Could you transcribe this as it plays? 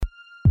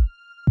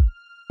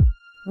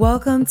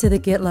Welcome to the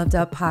Get Loved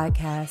Up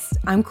podcast.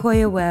 I'm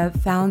Koya Webb,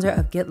 founder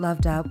of Get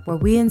Loved Up, where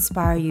we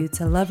inspire you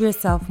to love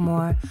yourself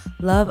more,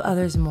 love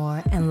others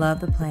more, and love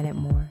the planet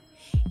more.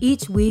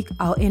 Each week,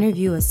 I'll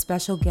interview a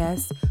special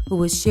guest who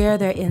will share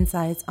their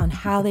insights on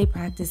how they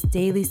practice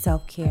daily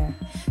self-care,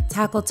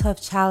 tackle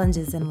tough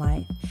challenges in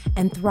life,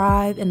 and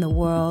thrive in the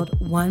world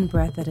one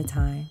breath at a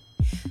time.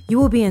 You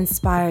will be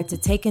inspired to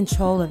take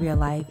control of your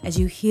life as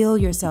you heal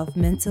yourself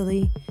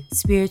mentally,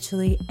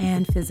 spiritually,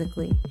 and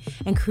physically,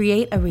 and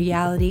create a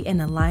reality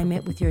in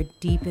alignment with your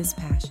deepest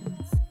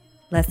passions.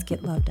 Let's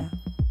get loved up.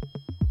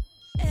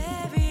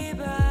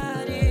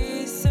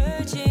 Everybody's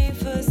searching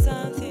for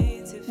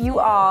something to feel. You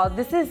all,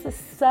 this is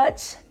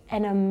such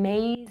an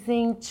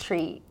amazing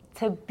treat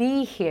to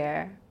be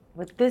here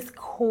with this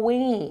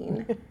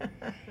queen.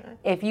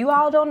 If you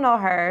all don't know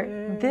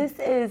her, this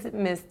is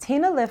Miss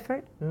Tina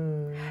Lifford.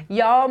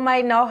 Y'all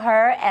might know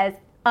her as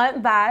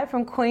Aunt Vi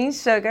from Queen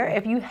Sugar.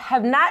 If you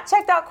have not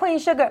checked out Queen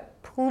Sugar,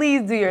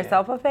 please do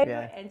yourself a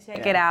favor and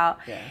check it out.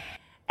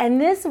 And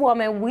this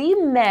woman, we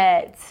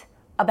met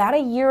about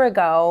a year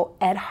ago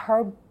at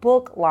her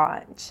book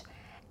launch.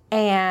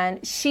 And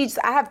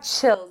I have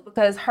chills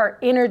because her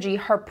energy,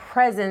 her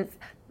presence,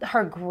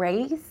 her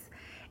grace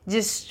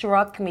just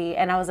struck me,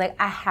 and I was like,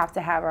 I have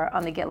to have her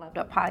on the Get Loved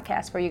Up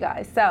podcast for you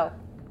guys. So,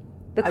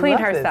 the queen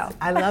herself.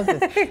 I love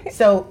this.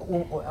 So,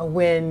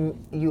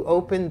 when you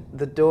opened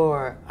the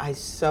door, I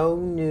so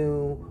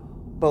knew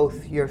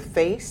both your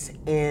face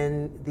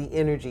and the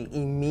energy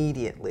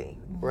immediately,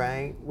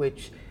 right?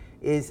 Which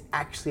is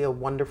actually a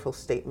wonderful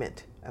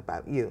statement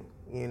about you,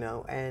 you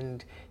know,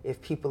 and if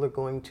people are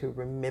going to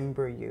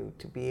remember you,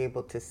 to be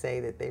able to say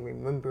that they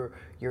remember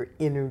your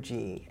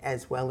energy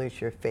as well as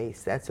your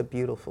face, that's a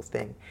beautiful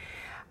thing.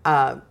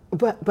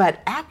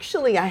 But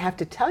actually, I have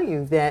to tell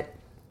you that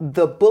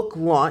the book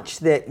launch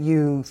that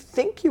you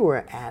think you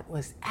were at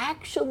was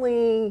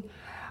actually,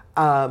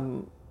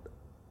 my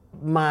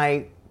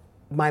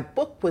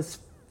book was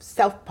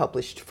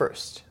self-published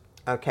first,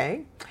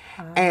 okay?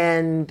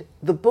 And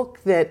the book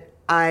that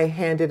I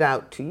handed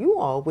out to you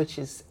all, which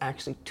is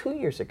actually 2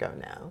 years ago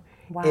now.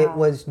 Wow. It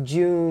was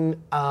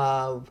June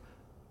of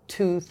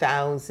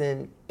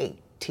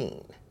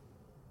 2018.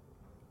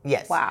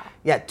 Yes. Wow.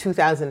 Yeah,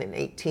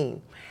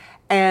 2018.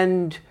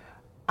 And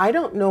I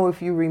don't know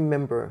if you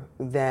remember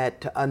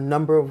that a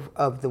number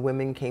of the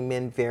women came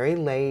in very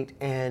late,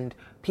 and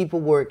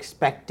people were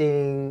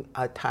expecting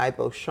Ty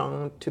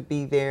Beauchamp to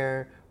be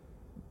there.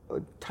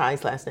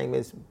 Ty's last name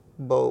is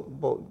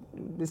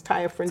is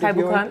Ty a friend of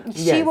yours?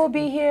 Yes. She will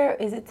be here.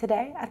 Is it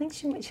today? I think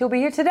she'll be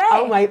here today.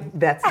 Oh my,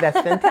 that's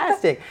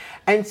fantastic.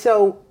 And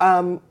so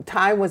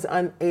Ty was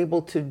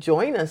unable to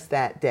join us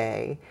that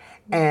day,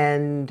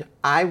 and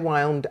I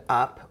wound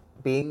up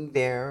being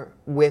there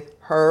with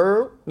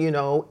her, you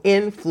know,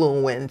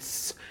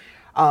 influence.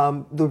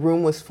 The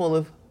room was full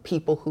of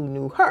people who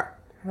knew her.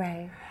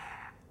 Right.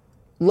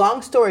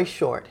 Long story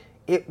short,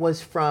 it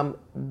was from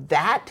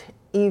that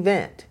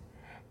event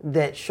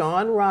that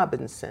Sean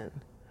Robinson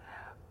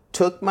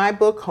took my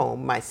book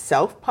home, my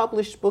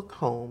self-published book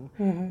home,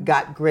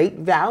 got great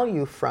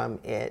value from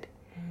it,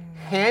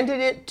 handed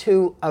it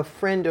to a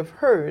friend of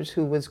hers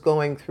who was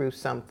going through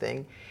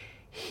something.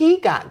 He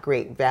got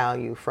great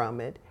value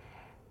from it,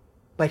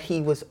 but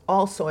he was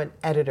also an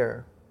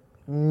editor,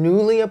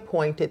 newly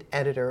appointed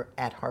editor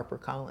at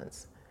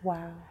HarperCollins.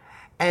 Wow.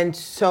 And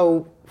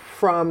so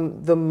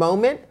from the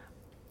moment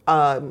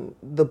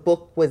the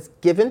book was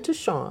given to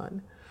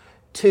Sean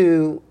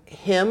to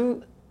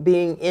him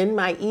being in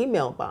my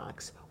email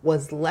box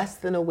was less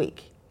than a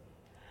week.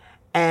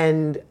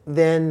 And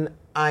then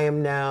I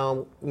am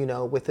now, you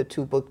know, with a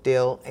 2-book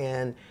deal,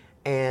 and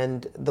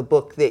the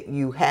book that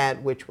you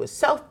had, which was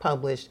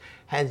self-published,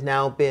 has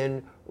now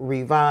been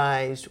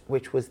revised,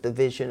 which was The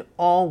Vision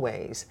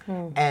Always.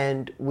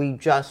 And we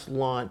just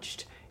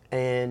launched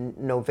in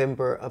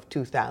November of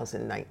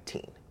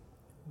 2019.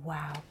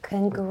 Wow,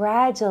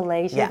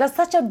 congratulations. Yeah. That's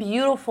such a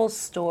beautiful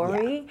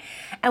story.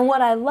 Yeah. And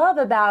what I love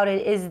about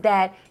it is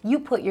that you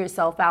put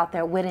yourself out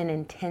there with an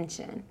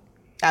intention.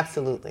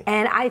 Absolutely.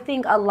 And I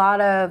think a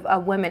lot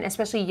of women,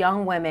 especially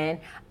young women,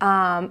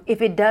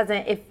 if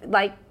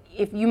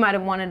you might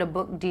have wanted a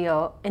book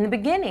deal in the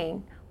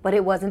beginning, but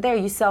it wasn't there,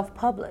 you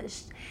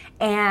self-published.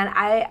 And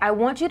I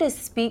want you to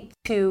speak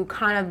to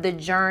kind of the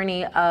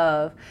journey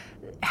of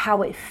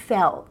how it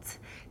felt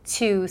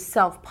to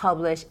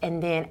self-publish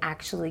and then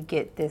actually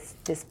get this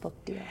book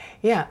deal.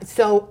 Yeah,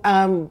 so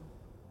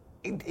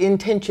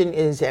intention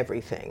is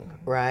everything,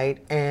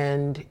 right?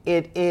 And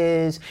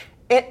intention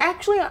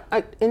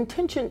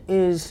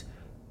is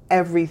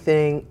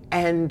everything,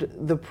 and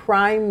the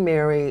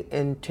primary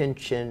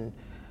intention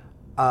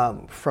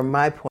from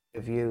my point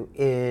of view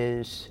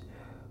is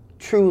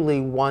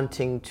truly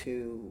wanting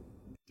to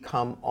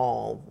become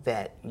all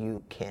that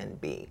you can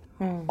be,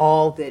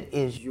 all that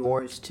is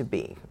yours to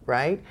be,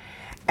 right?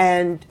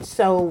 And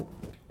so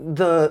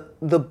the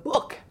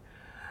book,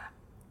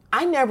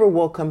 I never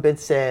woke up and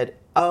said,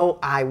 oh,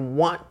 I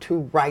want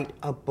to write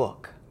a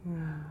book.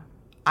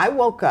 I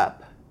woke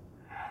up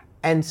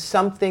and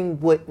something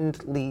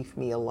wouldn't leave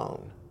me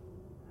alone.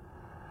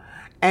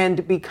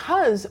 And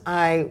because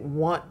I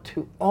want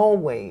to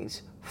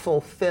always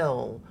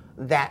fulfill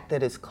that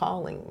is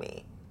calling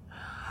me,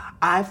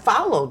 I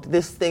followed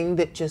this thing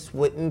that just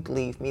wouldn't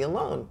leave me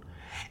alone.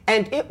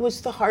 And it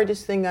was the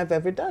hardest thing I've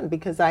ever done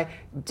because I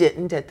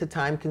didn't at the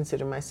time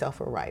consider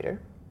myself a writer.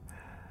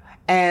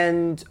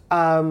 And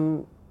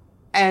going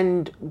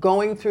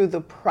through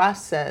the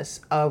process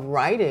of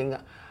writing,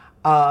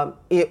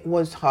 it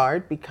was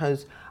hard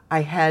because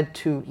I had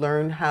to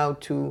learn how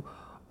to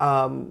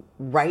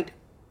write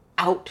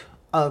out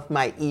of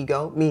my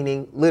ego,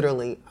 meaning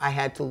literally I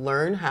had to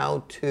learn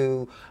I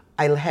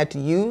had to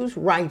use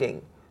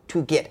writing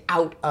to get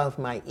out of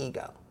my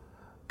ego.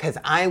 Because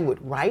I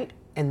would write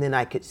and then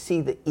I could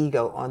see the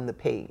ego on the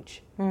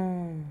page.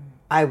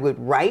 I would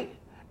write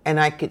and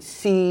I could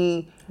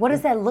see... What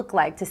does that look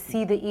like, to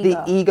see the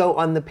ego? The ego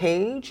on the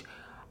page.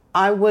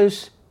 I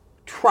was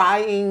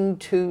trying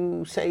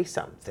to say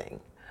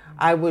something.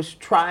 I was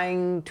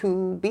trying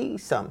to be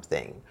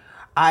something.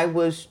 I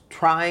was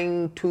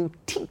trying to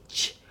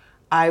teach.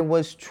 I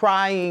was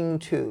trying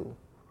to,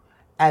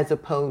 as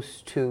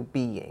opposed to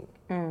being.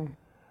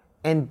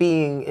 And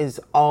being is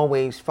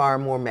always far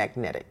more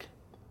magnetic.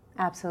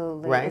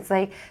 Absolutely. Right? It's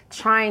like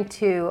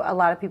a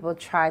lot of people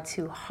try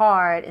too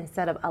hard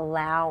instead of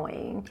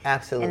allowing.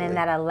 Absolutely. And in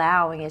that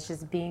allowing, it's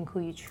just being who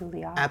you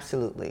truly are.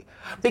 Absolutely.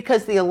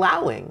 Because the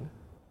allowing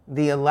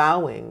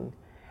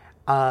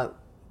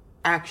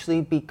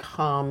actually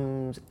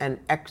becomes an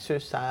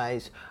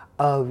exercise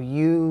of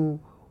you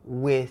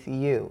with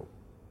you.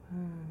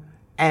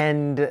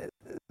 And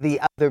the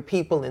other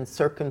people and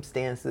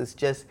circumstances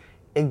just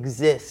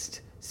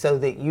exist so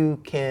that you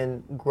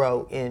can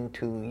grow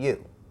into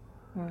you.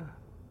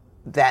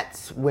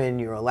 That's when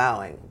you're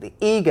allowing. The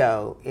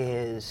ego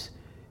is,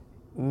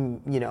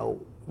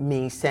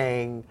 me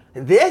saying,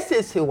 this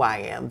is who I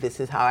am, this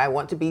is how I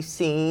want to be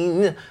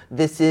seen,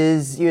 this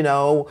is,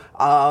 how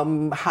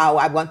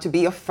I want to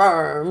be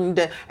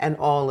affirmed, and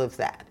all of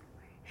that.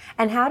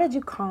 And how did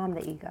you calm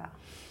the ego?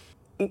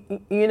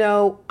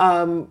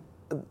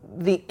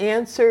 The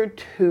answer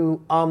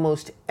to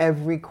almost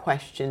every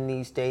question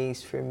these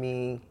days for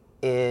me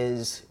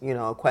is,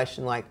 a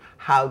question like,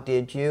 how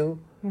did you?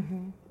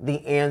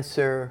 The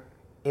answer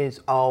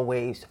is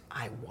always,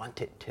 I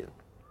wanted to.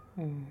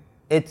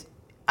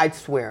 I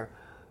swear,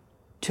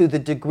 to the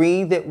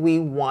degree that we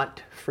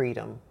want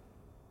freedom,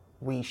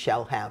 we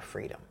shall have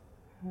freedom.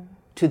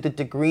 To the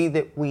degree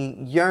that we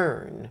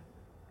yearn,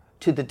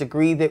 to the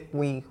degree that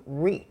we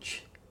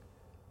reach,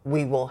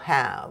 we will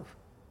have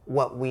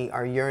what we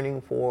are yearning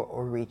for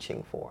or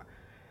reaching for.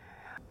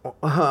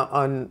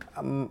 On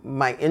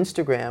my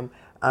Instagram,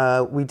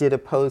 we did a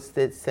post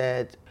that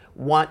said,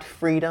 want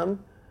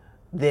freedom,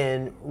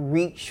 then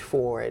reach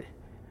for it.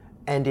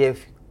 And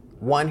if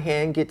one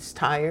hand gets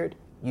tired,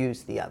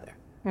 use the other.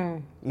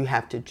 You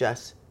have to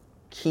just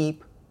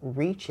keep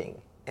reaching.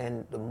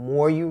 And the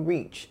more you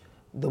reach,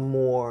 the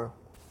more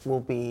will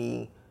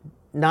be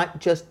not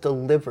just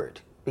delivered,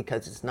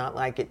 because it's not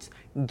like it's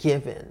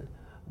given,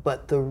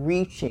 but the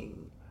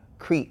reaching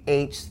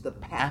creates the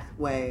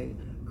pathway,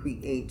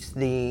 creates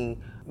the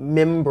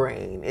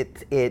membrane.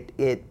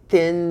 It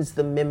thins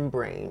the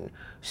membrane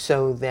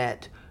so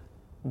that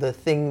the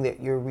thing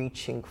that you're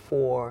reaching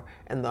for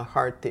and the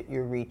heart that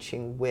you're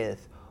reaching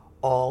with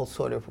all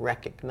sort of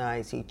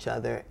recognize each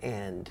other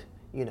and,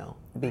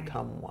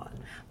 become one.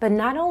 But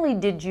not only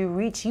did you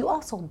reach, you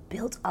also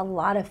built a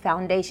lot of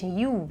foundation.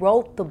 You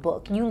wrote the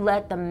book. You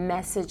let the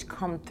message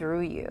come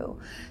through you.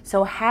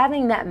 So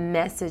having that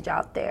message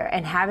out there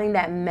and having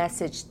that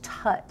message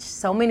touch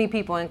so many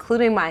people,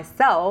 including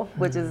myself,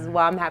 which is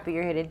why I'm happy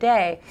you're here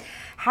today,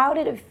 how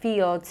did it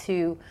feel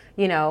to,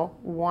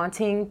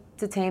 wanting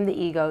to tame the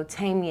ego,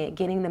 taming it,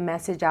 getting the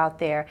message out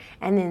there,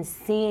 and then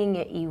seeing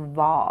it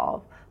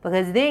evolve?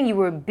 Because then you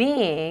were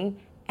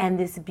being, and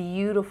this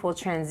beautiful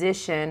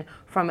transition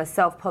from a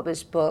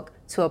self-published book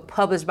to a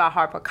published by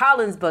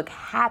HarperCollins book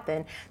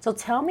happened. So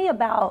tell me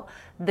about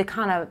the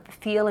kind of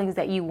feelings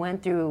that you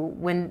went through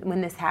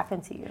when this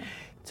happened to you.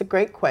 It's a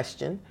great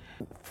question.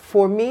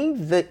 For me,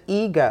 the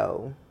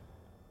ego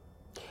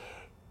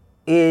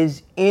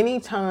is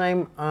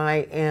anytime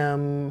I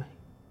am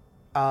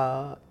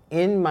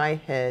in my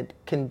head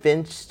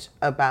convinced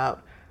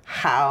about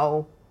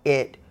how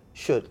it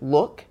should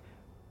look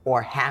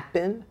or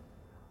happen,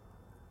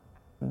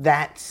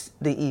 that's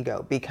the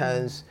ego.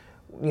 Because,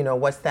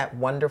 what's that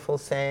wonderful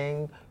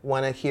saying?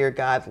 Want to hear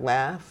God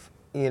laugh?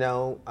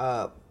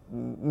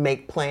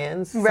 Make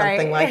plans, right.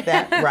 Something like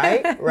that,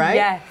 right? Right?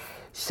 Yes.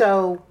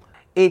 So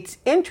it's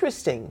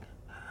interesting.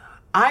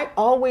 I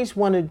always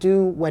want to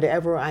do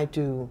whatever I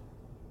do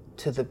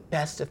to the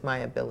best of my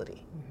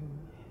ability.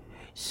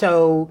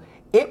 So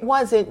it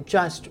wasn't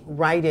just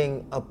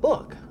writing a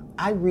book.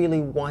 I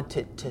really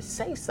wanted to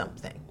say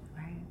something.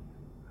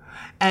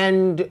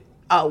 And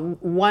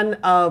one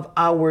of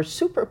our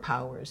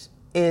superpowers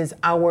is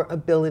our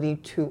ability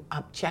to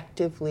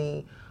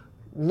objectively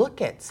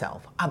look at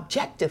self,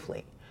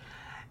 objectively.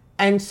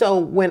 And so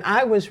when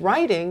I was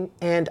writing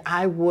and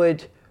I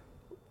would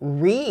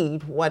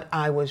read what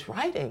I was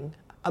writing,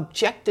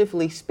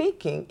 objectively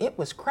speaking, it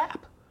was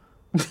crap.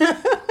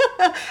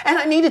 And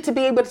I needed to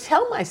be able to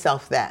tell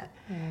myself that.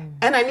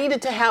 And I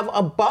needed to have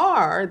a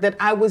bar that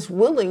I was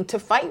willing to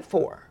fight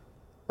for,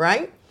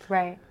 right?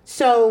 Right.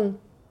 So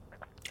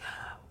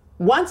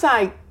once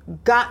I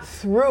got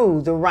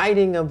through the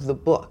writing of the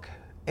book,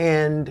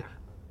 and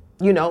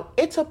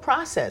it's a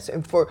process,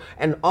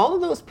 and all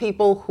of those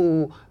people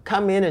who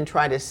come in and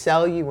try to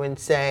sell you and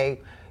say,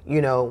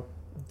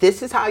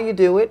 this is how you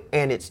do it,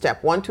 and it's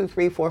step 1, 2,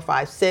 3, 4,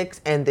 5,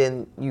 6, and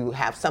then you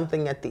have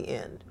something at the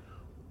end.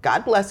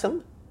 God bless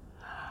them.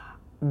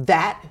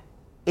 That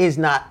is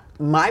not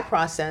my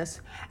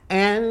process,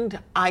 and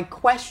I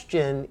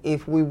question,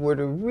 if we were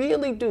to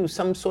really do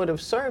some sort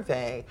of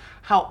survey,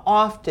 how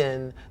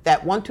often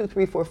that 1, 2,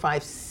 3, 4,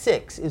 5,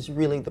 6 is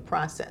really the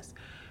process,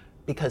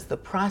 because the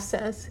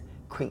process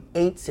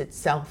creates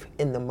itself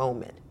in the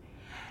moment.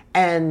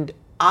 And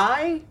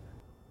I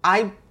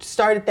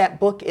started that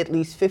book at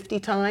least 50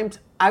 times.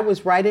 I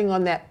was writing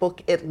on that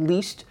book at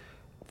least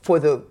for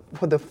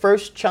the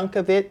first chunk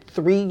of it,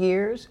 3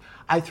 years.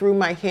 I threw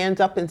my hands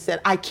up and said,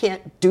 I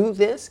can't do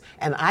this,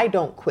 and I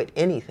don't quit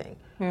anything.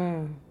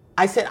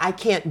 I said, I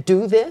can't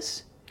do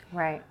this.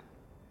 Right.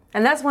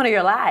 And that's one of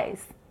your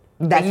lies.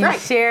 That's that right. You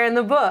share in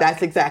the book.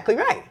 That's exactly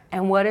right.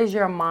 And what is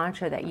your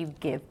mantra that you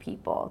give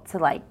people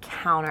to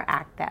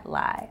counteract that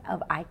lie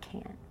of I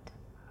can't?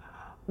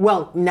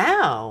 Well,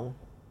 now,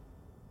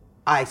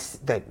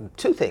 the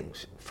 2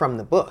 things from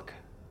the book.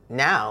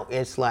 Now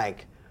it's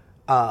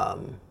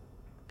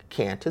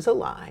can't is a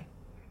lie.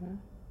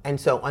 And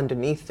so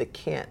underneath the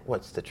can't,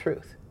 what's the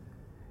truth?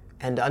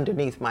 And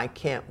underneath my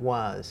can't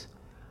was,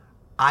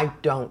 I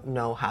don't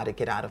know how to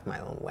get out of my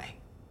own way.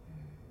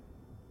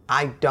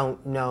 I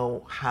don't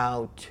know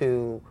how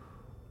to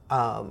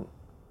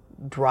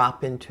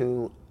drop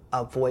into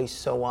a voice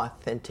so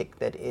authentic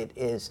that it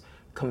is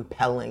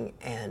compelling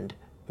and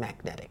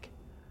magnetic.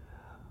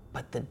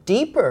 But the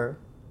deeper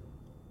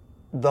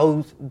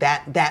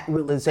that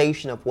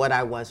realization of what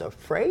I was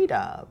afraid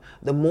of,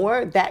 the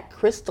more that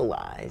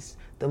crystallized,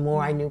 the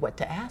more I knew what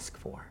to ask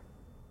for,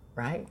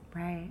 right?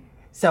 Right.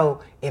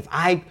 So if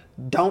I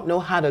don't know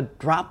how to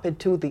drop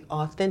into the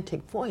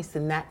authentic voice,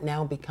 then that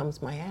now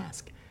becomes my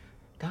ask.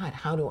 God,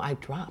 how do I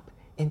drop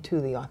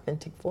into the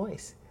authentic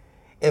voice?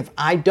 If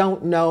I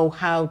don't know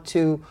how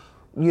to,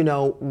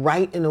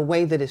 write in a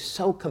way that is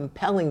so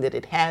compelling that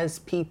it has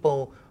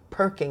people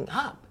perking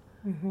up,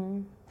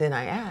 then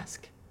I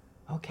ask,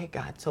 okay,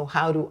 God, so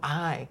how do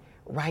I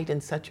write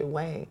in such a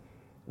way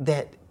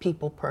that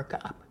people perk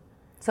up?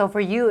 So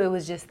for you, it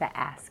was just the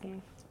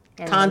asking.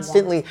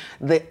 Constantly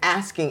the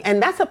asking.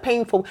 And that's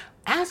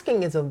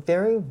asking is a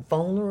very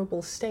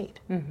vulnerable state.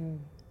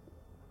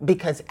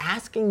 Because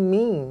asking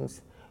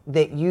means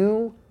that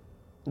you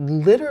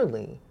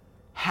literally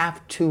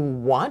have to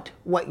want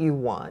what you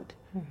want,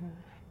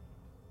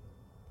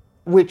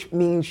 which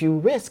means you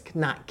risk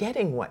not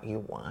getting what you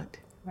want.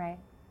 Right.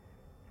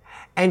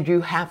 And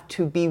you have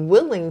to be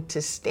willing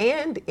to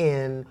stand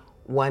in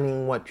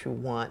wanting what you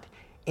want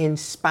in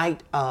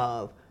spite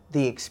of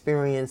the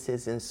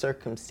experiences and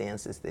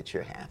circumstances that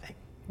you're having.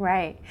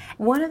 Right.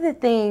 One of the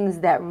things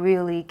that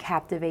really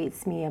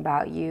captivates me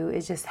about you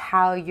is just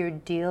how you're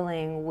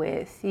dealing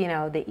with,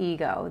 the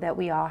ego that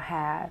we all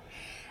have.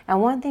 And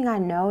one thing I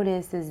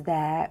noticed is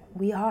that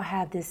we all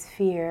have this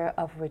fear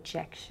of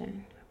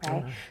rejection,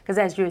 right? Because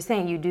as you were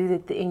saying, you do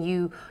the and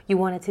you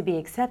want it to be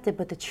accepted,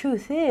 but the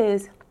truth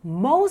is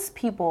most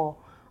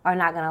people are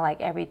not going to like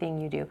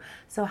everything you do.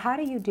 So how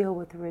do you deal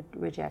with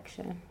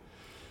rejection?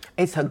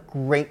 It's a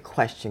great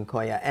question,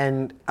 Koya.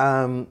 And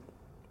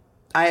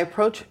I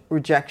approach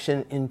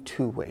rejection in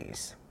 2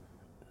 ways.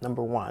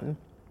 Number 1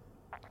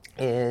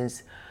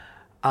 is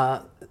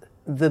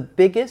the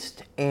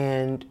biggest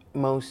and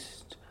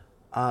most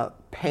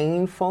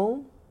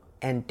painful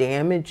and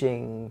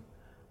damaging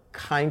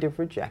kind of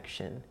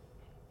rejection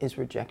is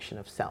rejection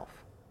of self.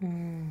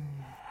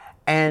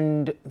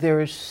 And there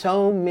are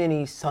so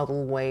many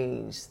subtle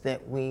ways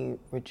that we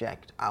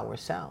reject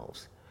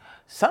ourselves.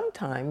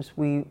 Sometimes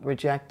we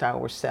reject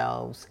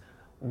ourselves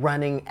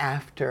running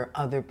after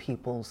other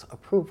people's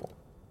approval.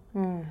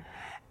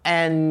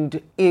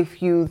 And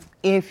if you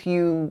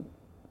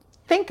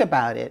think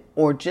about it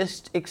or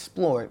just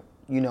explore it,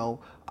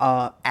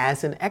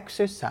 as an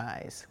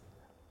exercise,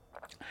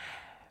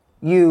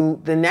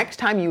 the next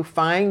time you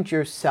find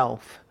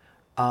yourself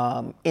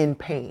in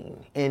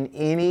pain, in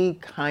any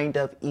kind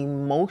of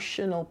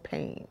emotional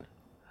pain,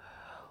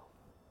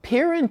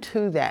 peer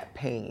into that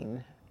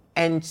pain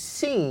and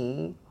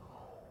see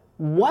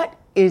what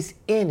is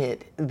in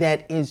it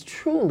that is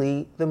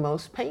truly the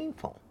most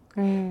painful.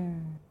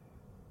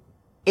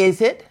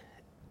 It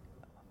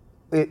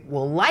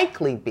will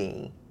likely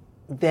be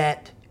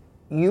that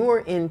you are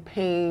in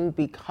pain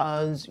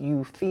because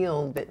you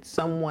feel that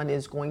someone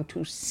is going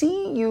to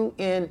see you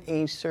in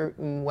a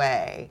certain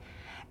way,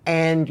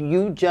 and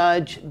you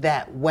judge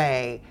that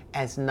way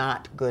as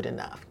not good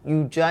enough.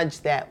 You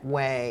judge that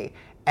way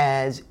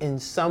as in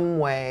some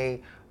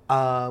way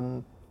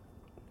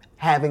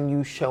having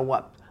you show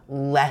up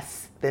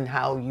less than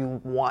how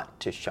you want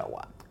to show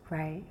up.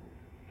 Right.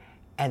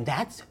 And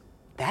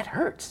that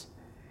hurts.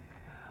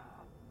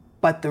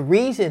 But the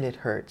reason it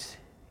hurts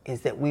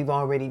is that we've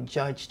already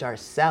judged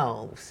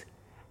ourselves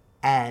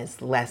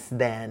as less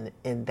than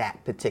in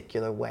that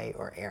particular way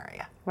or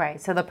area.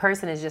 Right. So the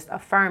person is just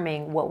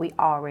affirming what we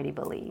already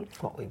believe.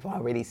 What we've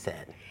already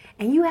said.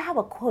 And you have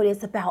a quote,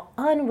 it's about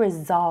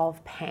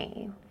unresolved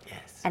pain.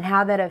 Yes. And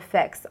how that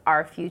affects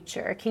our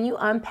future. Can you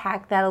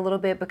unpack that a little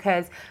bit?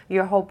 Because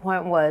your whole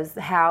point was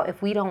how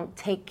if we don't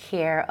take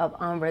care of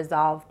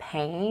unresolved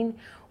pain,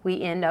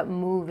 we end up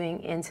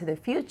moving into the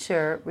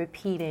future,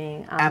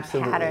 repeating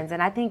patterns.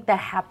 And I think that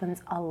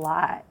happens a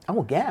lot.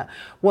 Oh, yeah.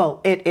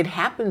 Well, it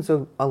happens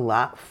a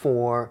lot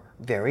for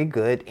very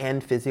good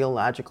and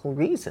physiological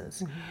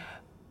reasons. Mm-hmm.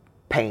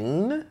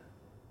 Pain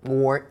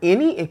or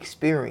any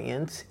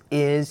experience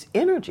is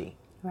energy.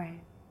 Right.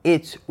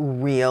 It's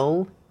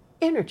real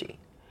energy.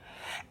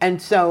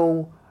 And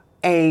so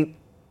a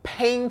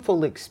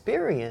painful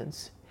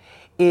experience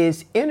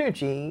is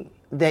energy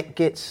that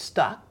gets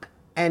stuck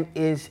and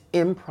is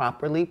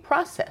improperly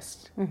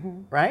processed,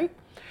 right?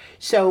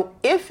 So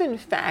if in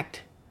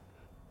fact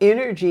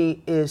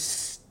energy is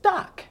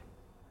stuck,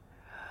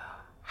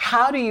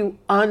 how do you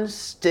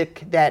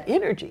unstick that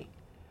energy?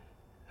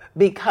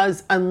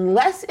 Because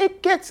unless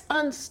it gets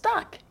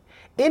unstuck,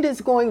 it is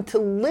going to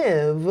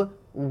live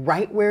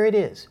right where it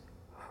is,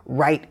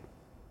 right,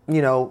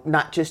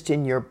 not just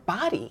in your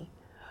body,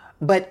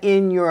 but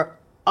in your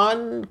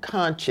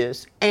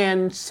unconscious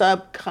and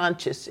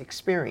subconscious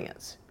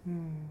experience.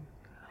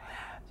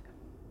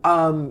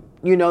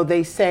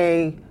 They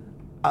say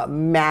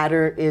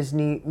matter is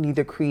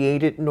neither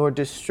created nor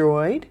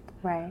destroyed.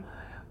 Right.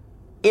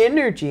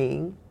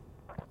 Energy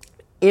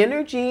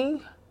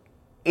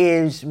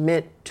is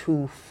meant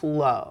to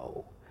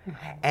flow.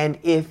 Okay. And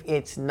if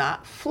it's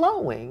not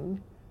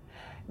flowing,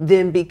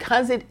 then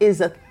because it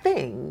is a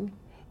thing,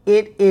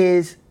 it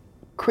is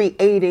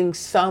creating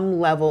some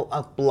level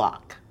of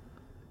block,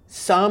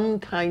 some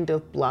kind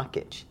of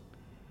blockage.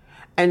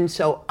 And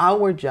so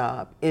our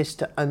job is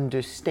to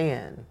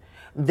understand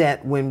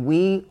that when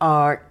we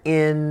are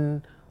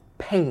in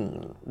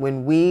pain,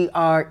 when we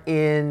are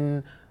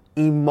in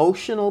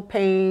emotional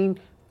pain,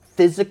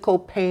 physical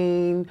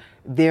pain,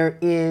 there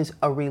is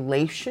a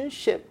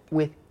relationship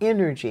with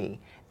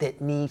energy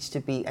that needs to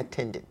be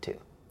attended to.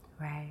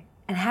 Right.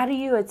 And how do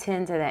you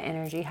attend to that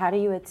energy? How do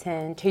you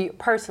attend to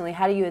personally?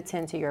 How do you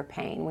attend to your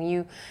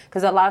pain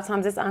because a lot of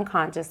times it's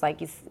unconscious, like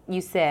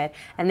you said,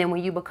 and then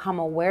when you become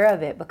aware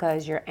of it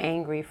because you're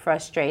angry,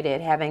 frustrated,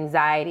 have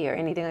anxiety, or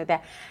anything like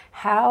that,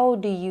 how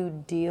do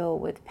you deal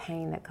with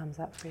pain that comes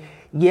up for you?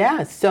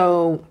 Yeah.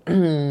 So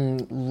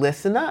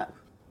listen up.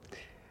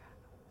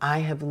 I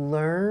have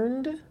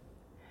learned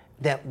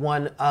that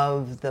one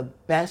of the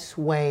best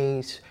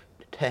ways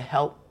to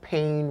help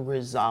pain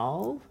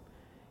resolve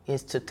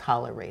is to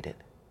tolerate it,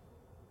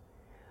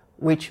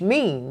 which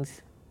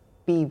means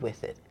be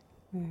with it.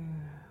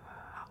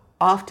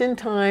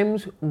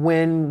 Oftentimes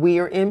when we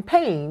are in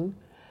pain,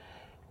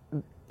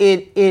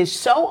 it is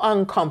so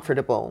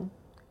uncomfortable,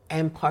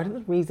 and part of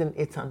the reason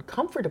it's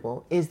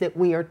uncomfortable is that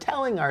we are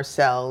telling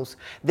ourselves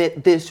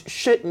that this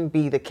shouldn't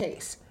be the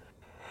case.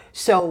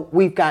 So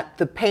we've got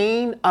the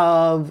pain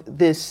of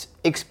this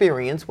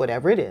experience,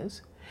 whatever it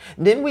is.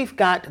 Then we've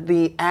got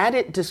the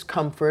added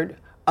discomfort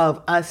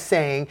of us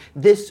saying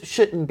this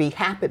shouldn't be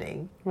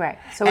happening. Right.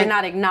 So we're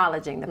not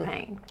acknowledging the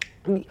pain.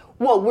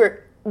 Well,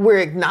 we're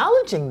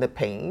acknowledging the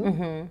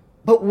pain,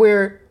 but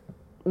we're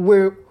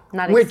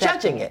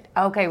judging it.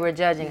 Okay, we're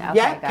judging. Okay,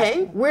 yeah.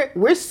 Okay.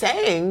 We're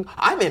saying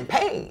I'm in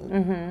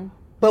pain,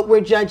 but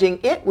we're judging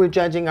it. We're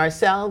judging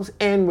ourselves,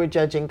 and we're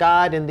judging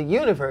God and the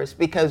universe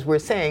because we're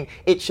saying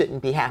it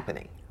shouldn't be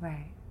happening.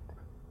 Right.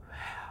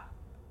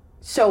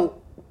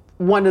 So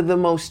one of the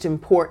most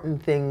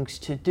important things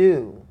to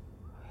do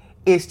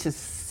is to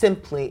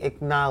simply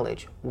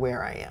acknowledge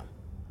where I am.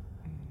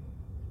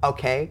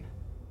 Okay,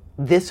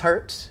 this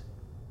hurts.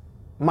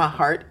 My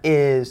heart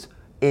is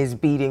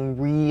beating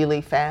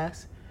really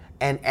fast,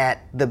 and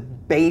at the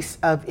base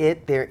of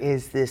it, there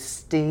is this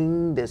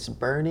sting, this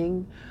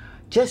burning.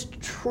 Just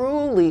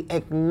truly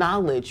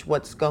acknowledge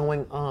what's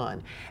going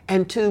on,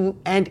 and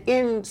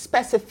in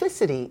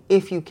specificity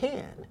if you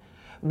can,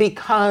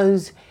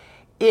 because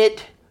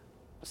it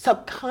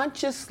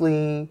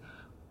subconsciously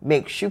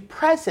makes you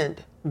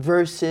present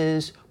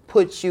versus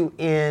puts you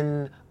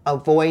in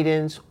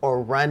avoidance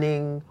or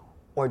running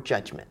or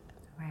judgment.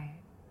 Right.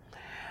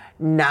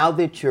 Now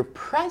that you're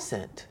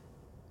present,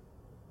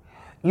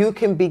 you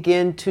can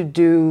begin to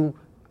do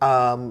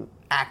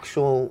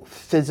actual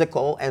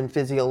physical and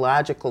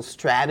physiological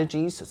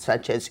strategies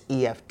such as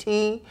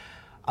EFT,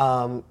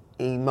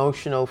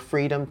 emotional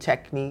freedom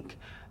technique.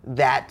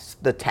 That's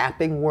the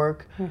tapping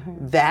work.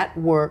 That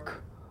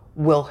work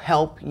will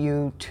help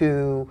you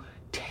to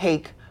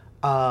take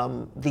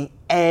the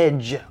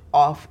edge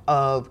off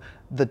of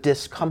the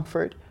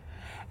discomfort.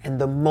 And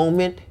the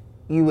moment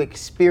you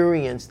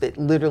experience that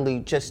literally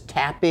just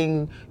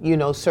tapping,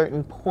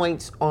 certain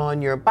points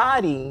on your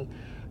body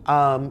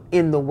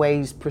in the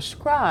ways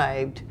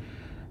prescribed,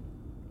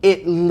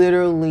 it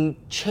literally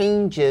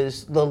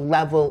changes the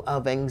level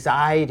of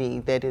anxiety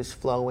that is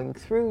flowing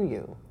through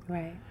you.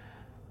 Right.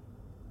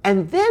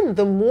 And then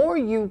the more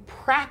you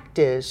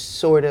practice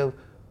sort of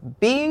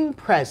being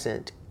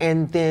present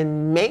and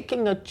then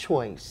making a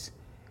choice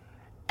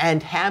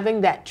and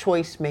having that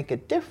choice make a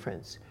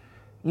difference,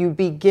 you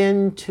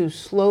begin to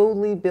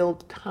slowly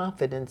build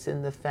confidence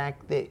in the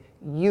fact that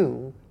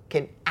you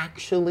can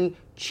actually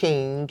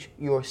change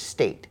your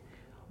state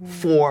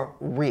for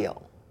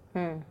real.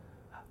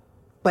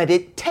 But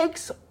it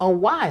takes a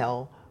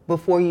while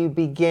before you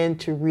begin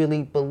to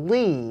really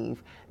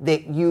believe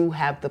that you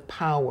have the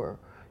power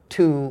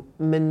to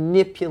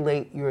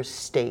manipulate your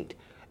state,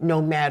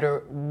 no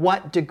matter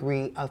what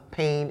degree of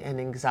pain and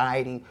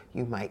anxiety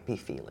you might be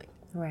feeling.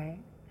 Right.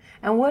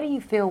 And what do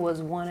you feel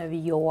was one of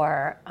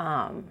your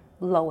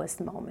lowest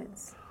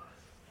moments?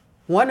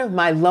 One of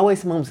my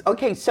lowest moments.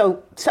 Okay,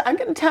 so I'm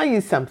going to tell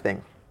you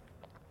something.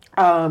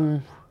 My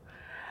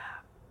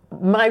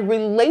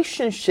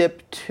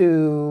relationship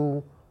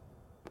to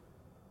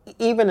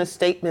even a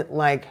statement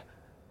like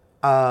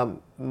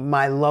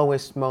my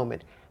lowest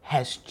moment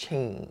has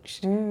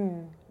changed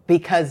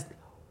because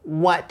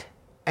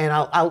and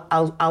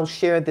I'll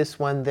share this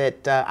one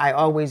that I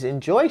always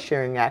enjoy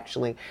sharing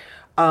actually.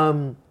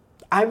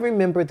 I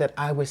remember that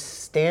I was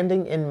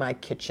standing in my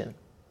kitchen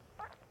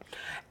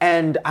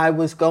and I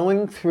was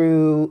going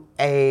through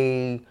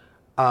a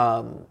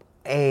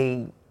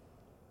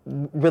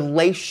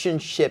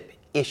relationship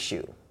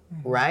issue,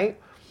 right?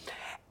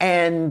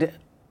 And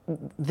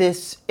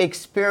this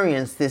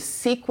experience, this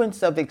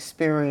sequence of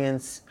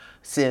experiences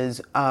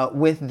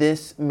with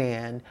this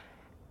man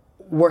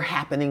were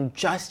happening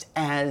just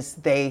as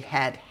they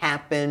had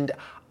happened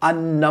a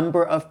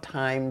number of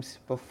times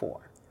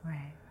before.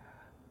 Right.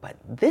 But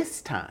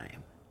this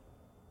time,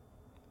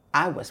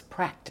 I was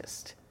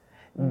practiced.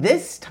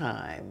 This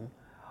time,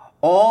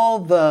 all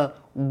the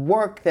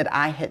work that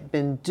I had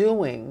been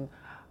doing,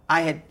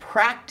 I had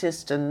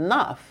practiced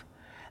enough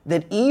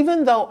that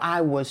even though I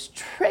was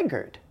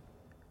triggered,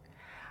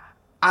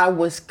 I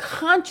was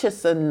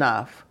conscious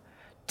enough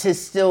to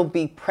still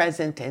be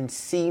present and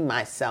see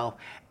myself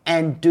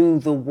and do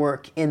the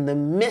work in the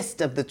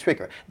midst of the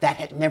trigger. That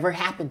had never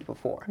happened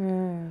before.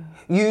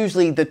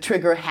 Usually the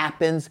trigger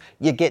happens,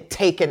 you get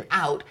taken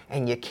out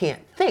and you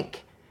can't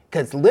think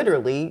because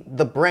literally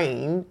the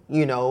brain,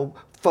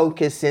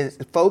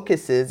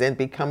 focuses and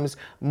becomes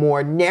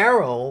more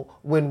narrow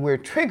when we're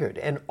triggered.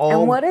 And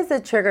what is a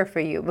trigger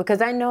for you?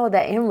 Because I know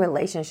that in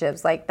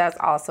relationships, like that's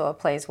also a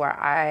place where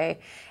I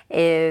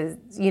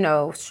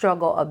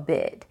struggle a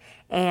bit.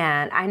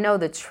 And I know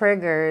the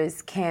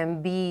triggers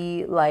can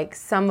be like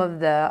some of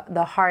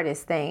the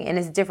hardest thing, and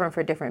it's different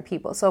for different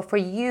people. So for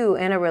you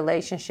in a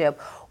relationship,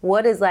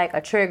 what is like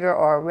a trigger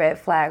or a red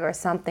flag or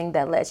something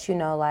that lets you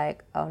know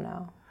like, oh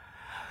no?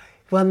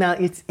 Well, now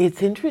it's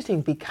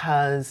interesting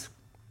because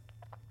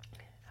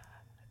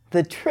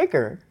the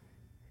trigger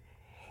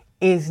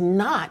is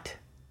not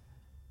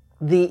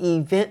the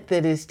event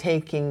that is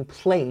taking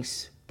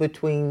place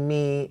between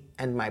me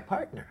and my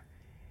partner.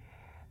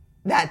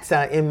 That's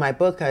in my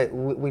book,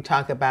 we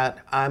talk about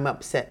I'm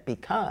upset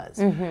because.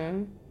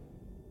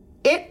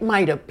 It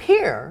might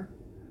appear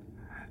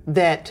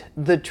that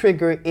the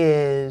trigger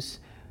is,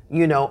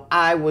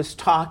 I was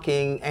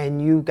talking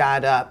and you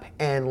got up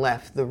and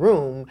left the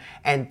room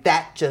and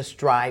that just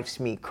drives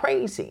me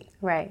crazy.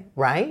 Right.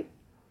 Right?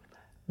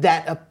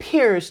 That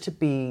appears to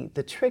be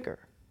the trigger.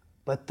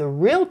 But the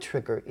real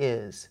trigger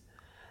is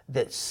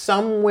that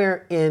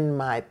somewhere in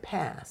my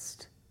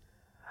past,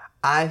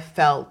 I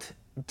felt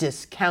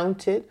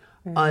discounted,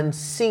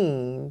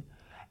 unseen,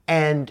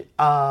 and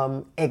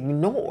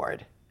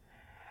ignored.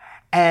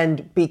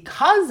 And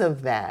because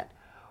of that,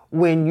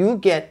 when you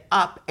get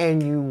up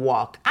and you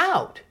walk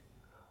out,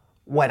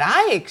 what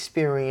I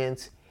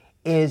experience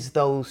is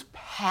those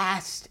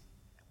past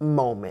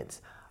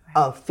moments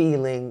of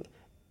feeling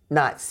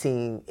not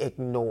seen,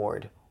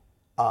 ignored,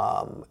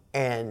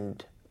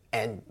 and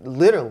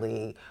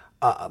literally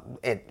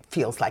it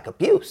feels like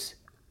abuse.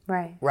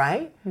 Right.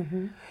 Right?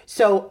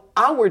 So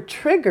our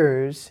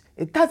triggers,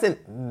 it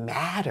doesn't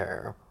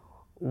matter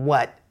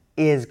what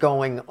is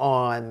going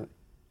on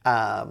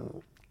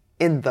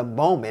in the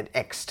moment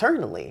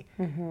externally.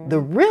 The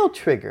real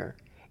trigger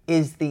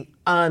is the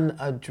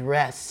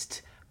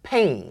unaddressed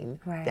pain,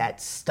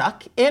 that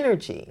stuck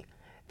energy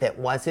that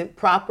wasn't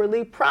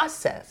properly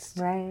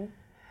processed,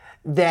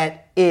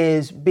 that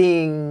is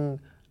being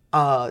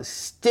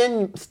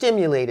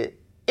stimulated,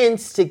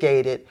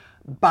 instigated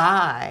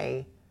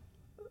by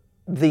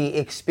the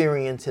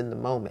experience in the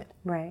moment.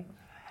 Right.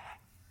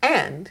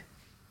 And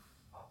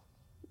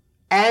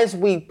as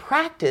we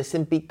practice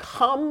and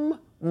become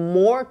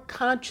more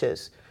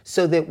conscious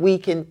so that we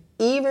can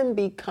even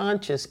be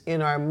conscious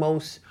in our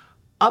most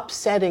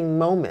upsetting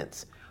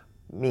moments,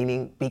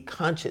 meaning be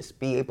conscious,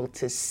 be able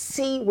to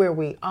see where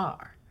we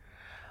are.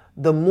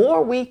 The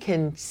more we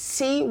can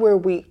see where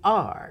we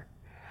are,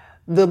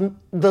 the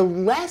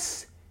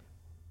less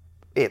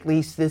at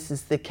least this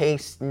is the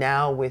case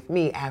now with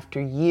me after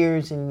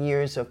years and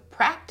years of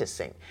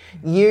practicing,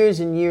 years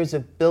and years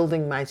of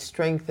building my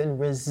strength and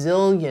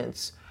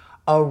resilience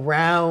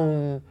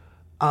around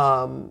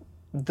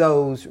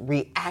those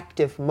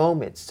reactive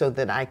moments so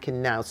that I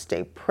can now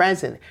stay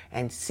present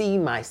and see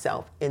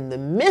myself in the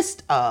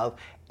midst of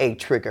a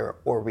trigger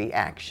or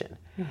reaction.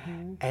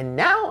 And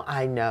now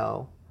I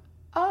know,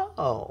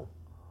 oh,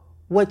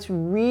 what's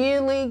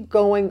really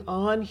going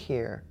on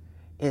here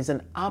is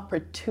an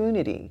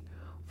opportunity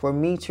for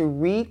me to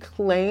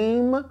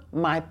reclaim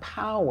my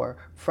power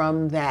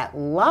from that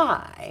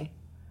lie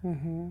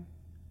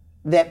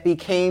that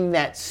became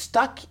that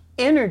stuck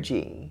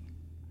energy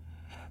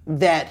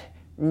that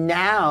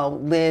now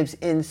lives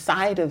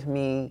inside of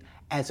me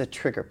as a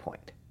trigger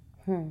point.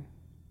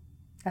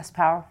 That's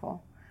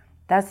powerful.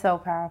 That's so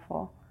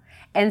powerful.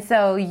 And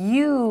so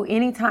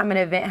anytime an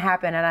event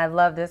happened, and I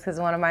love this because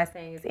one of my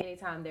sayings is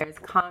anytime there's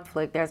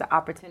conflict, there's an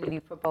opportunity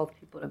for both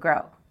people to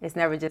grow. It's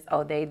never just,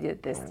 oh, they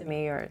did this to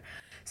me.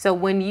 So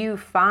when you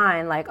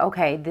find like,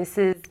 okay, this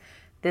is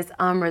this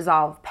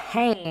unresolved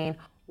pain,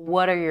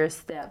 what are your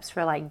steps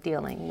for like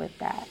dealing with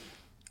that?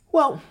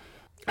 Well,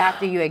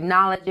 after you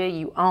acknowledge it,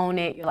 you own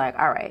it, you're like,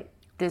 all right,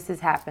 this has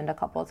happened a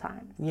couple of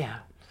times. Yeah.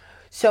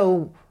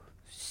 So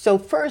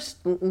first,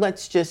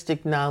 let's just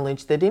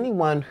acknowledge that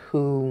anyone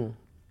who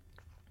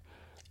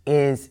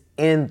is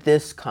in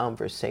this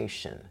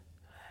conversation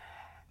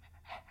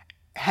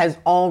has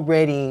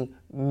already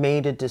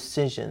made a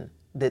decision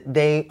that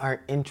they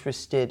are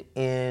interested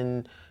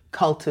in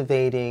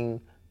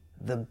cultivating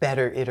the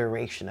better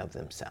iteration of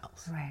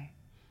themselves. Right.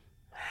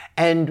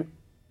 And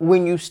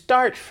when you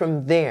start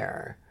from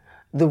there,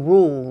 the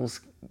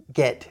rules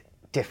get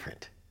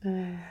different.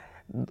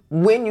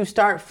 When you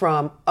start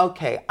from,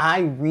 okay, I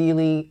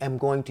really am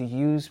going to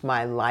use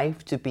my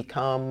life to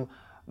become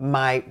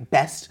my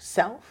best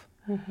self,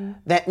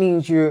 that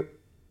means you're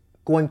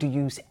going to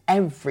use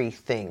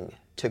everything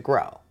to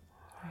grow.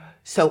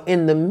 So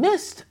in the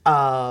midst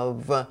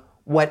of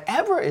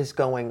whatever is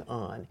going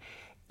on,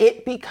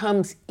 it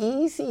becomes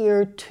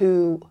easier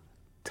to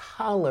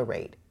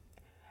tolerate.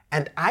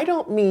 And I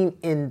don't mean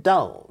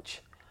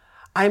indulge.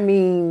 I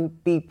mean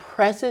be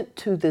present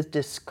to the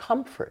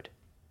discomfort,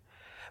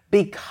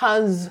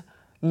 because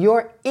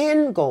your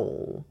end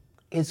goal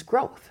is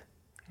growth.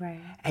 Right.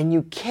 And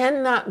you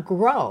cannot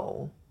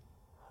grow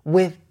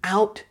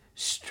without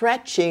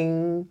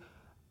stretching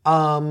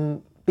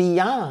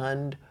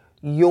beyond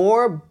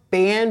your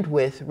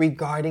bandwidth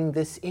regarding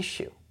this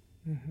issue.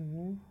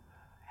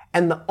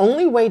 And the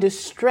only way to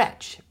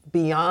stretch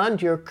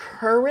beyond your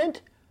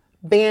current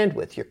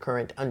bandwidth, your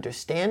current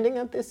understanding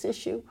of this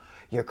issue,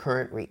 your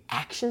current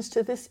reactions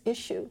to this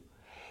issue,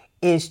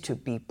 is to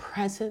be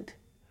present,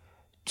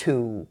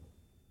 to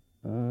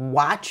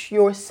watch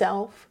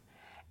yourself,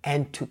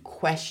 and to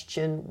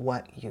question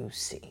what you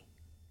see.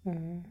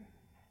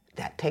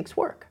 That takes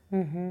work.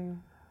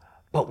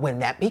 But when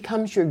that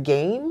becomes your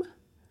game,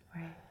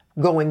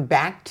 going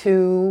back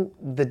to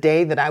the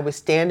day that I was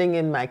standing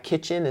in my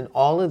kitchen and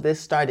all of this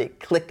started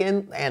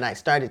clicking and I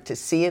started to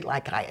see it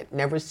like I had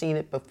never seen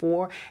it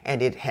before,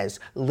 and it has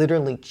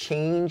literally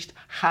changed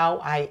how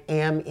I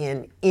am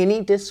in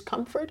any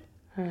discomfort.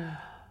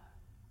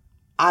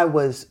 I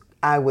was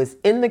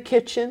in the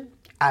kitchen.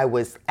 I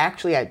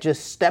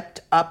just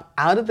stepped up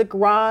out of the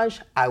garage.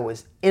 I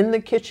was in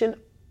the kitchen,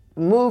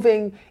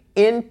 moving,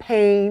 in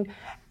pain,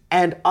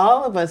 and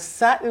all of a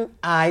sudden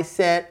I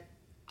said,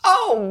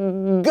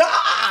 oh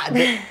God!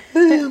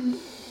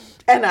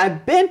 And I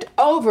bent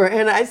over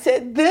and I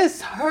said,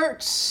 this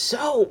hurts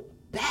so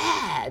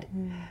bad.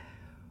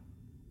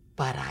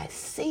 But I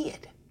see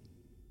it.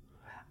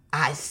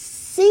 I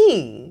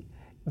see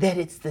that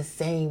it's the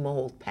same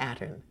old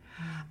pattern.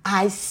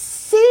 I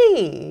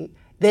see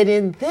that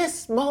in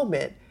this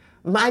moment,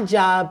 my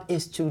job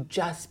is to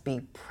just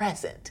be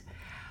present.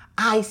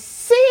 I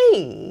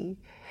see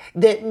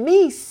that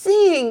me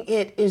seeing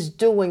it is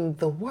doing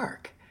the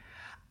work.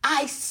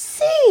 I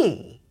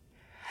see.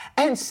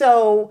 And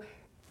so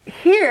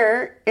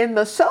here in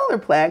the solar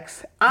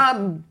plex,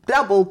 I'm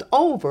doubled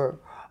over,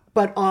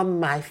 but on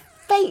my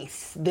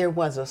face, there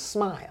was a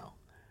smile.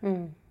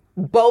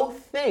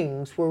 Both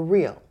things were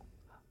real.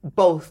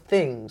 Both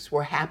things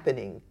were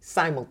happening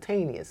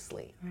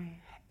simultaneously.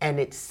 And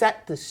it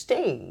set the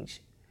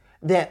stage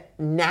that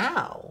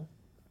now,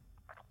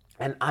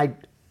 and I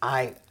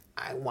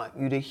want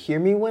you to hear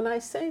me when I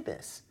say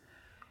this,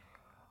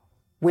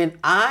 when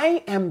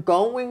I am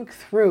going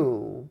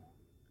through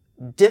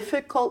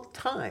difficult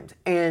times,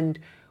 and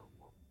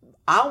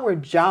our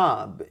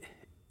job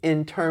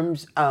in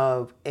terms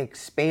of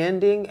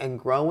expanding and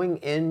growing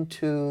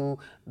into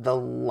the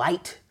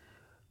light,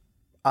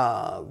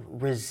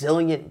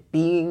 resilient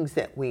beings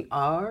that we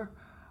are,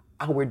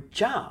 our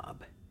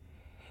job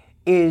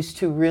is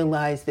to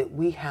realize that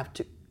we have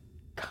to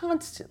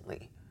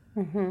constantly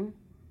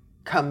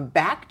come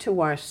back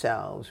to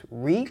ourselves,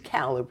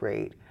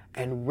 recalibrate,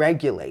 and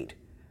regulate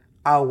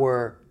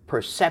our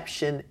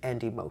perception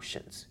and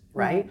emotions,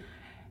 right?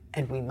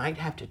 And we might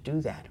have to do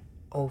that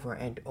over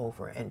and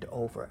over and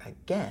over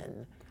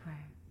again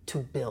to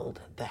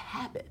build the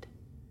habit.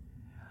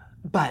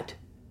 But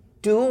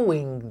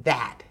doing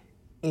that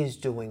is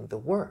doing the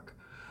work.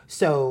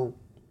 So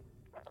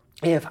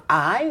if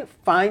I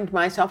found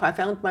myself,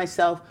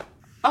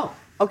 oh,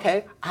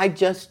 okay, I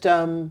just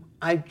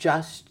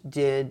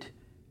did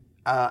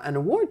an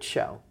award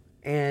show,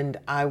 and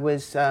I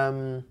was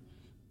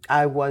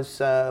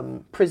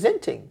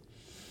presenting,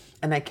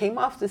 and I came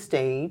off the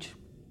stage,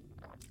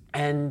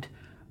 and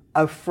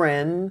a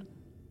friend,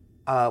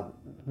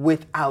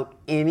 without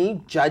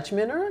any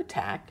judgment or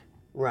attack,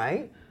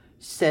 right,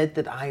 said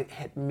that I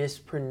had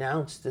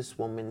mispronounced this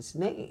woman's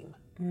name.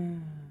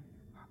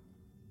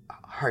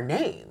 Her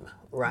name,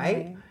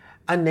 right?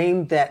 A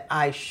name that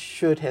I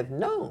should have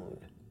known,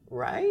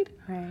 right?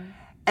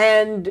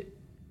 And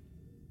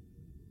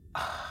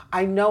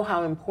I know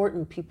how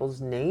important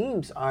people's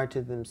names are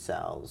to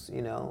themselves,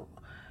 you know.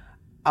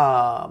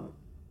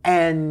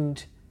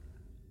 And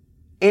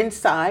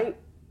inside,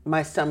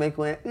 my stomach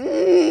went,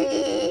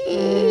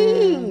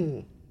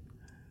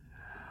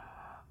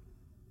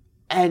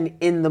 and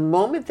in the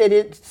moment that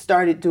it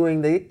started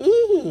doing the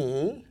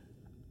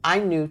I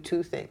knew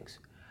two things.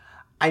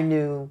 I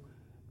knew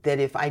that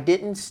if I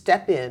didn't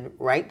step in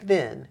right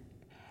then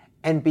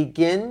and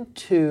begin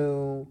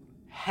to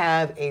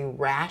have a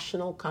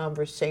rational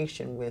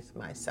conversation with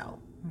myself,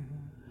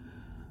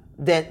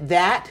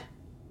 that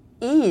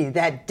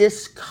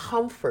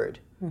discomfort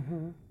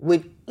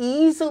would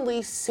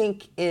easily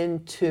sink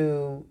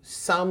into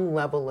some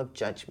level of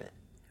judgment.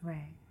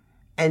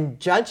 And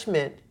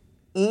judgment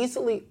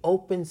easily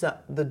opens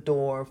up the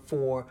door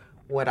for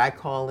what I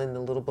call in the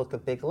little book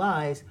of Big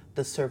Lies,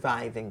 the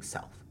surviving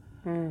self.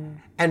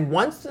 And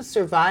once the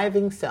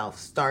surviving self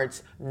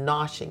starts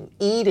noshing,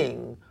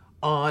 eating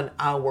on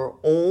our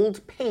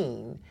old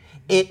pain,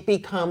 it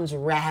becomes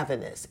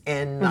ravenous,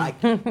 and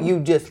like you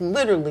just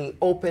literally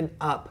open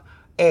up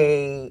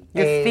you're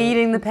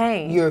feeding the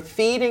pain. You're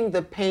feeding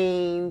the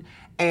pain,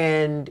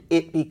 and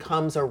it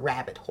becomes a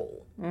rabbit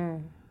hole.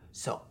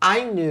 So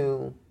I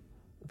knew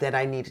that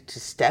I needed to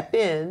step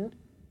in.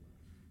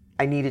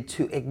 I needed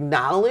to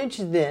acknowledge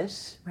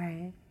this.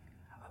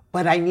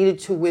 But I needed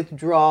to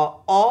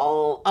withdraw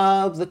all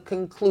of the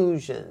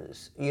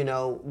conclusions, you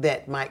know,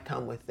 that might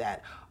come with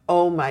that.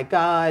 Oh my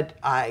God,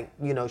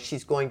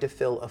 she's going to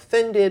feel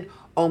offended.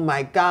 Oh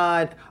my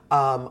God,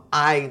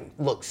 I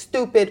look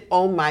stupid.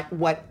 Oh my,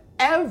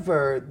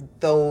 whatever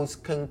those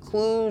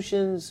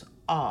conclusions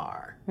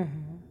are,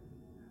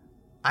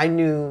 I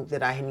knew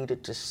that I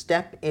needed to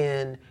step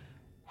in,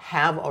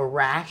 have a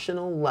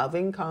rational,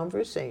 loving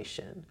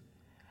conversation.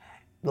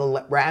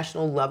 The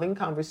rational, loving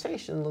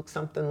conversation looks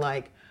something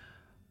like,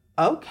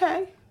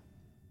 okay,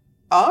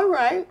 all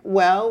right,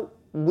 well,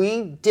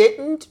 we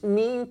didn't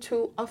mean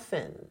to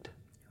offend.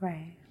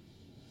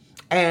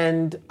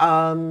 And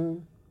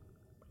I'm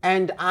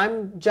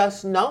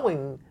just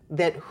knowing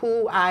that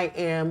who I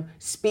am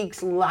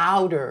speaks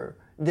louder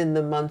than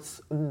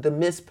the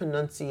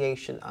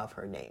mispronunciation of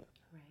her name.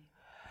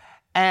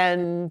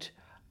 And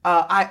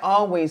I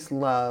always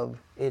love,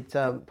 it's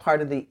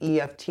part of the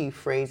EFT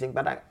phrasing,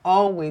 but I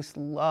always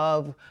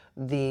love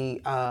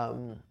the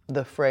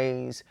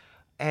phrase,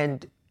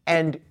 and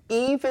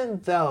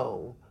even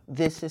though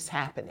this is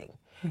happening,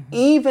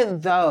 even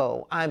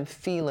though I'm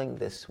feeling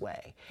this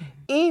way,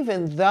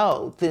 even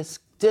though this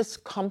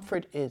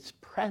discomfort is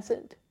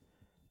present,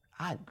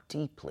 I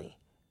deeply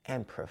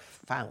and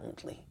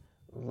profoundly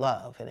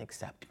love and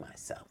accept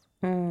myself.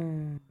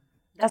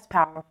 That's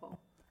powerful.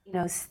 You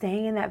know,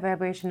 staying in that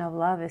vibration of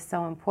love is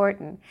so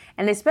important.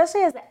 And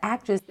especially as an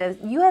actress,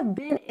 you have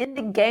been in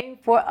the game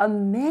for a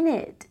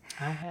minute.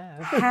 I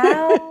have.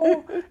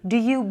 How do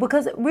you,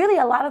 because really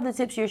a lot of the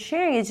tips you're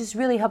sharing, it just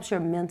really helps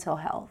your mental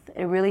health.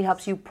 It really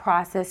helps you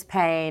process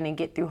pain and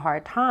get through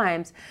hard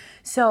times.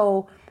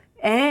 So,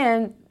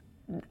 and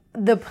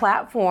the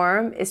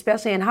platform,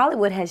 especially in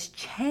Hollywood, has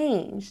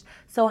changed.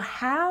 So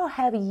how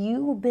have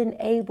you been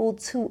able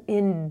to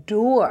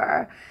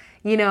endure?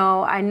 You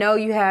know, I know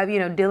you have,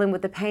 dealing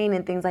with the pain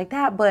and things like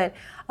that, but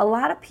a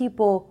lot of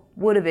people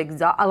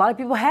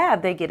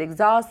they get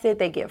exhausted,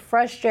 they get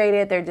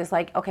frustrated, they're just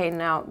like, okay,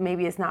 now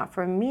maybe it's not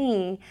for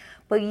me,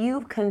 but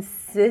you've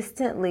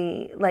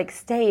consistently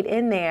stayed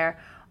in there.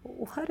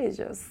 What is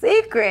your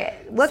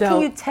secret? What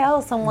can you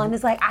tell someone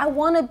who's like, I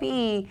want to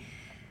be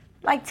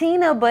like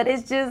Tina, but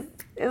it's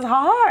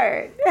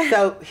hard.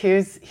 So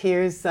here's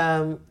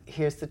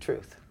the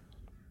truth.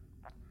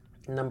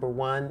 Number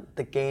one,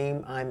 the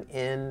game I'm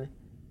in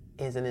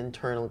is an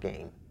internal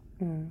game.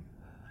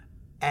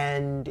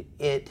 And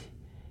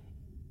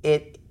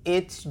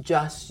it's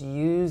just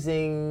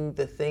using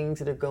the things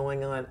that are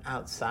going on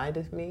outside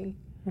of me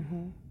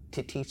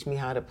to teach me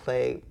how to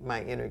play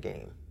my inner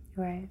game.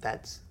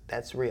 That's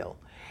real.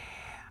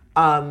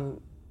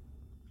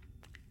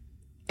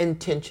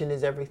 Intention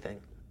is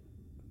everything.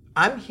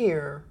 I'm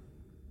here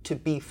to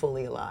be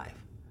fully alive.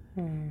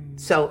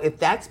 So if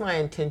that's my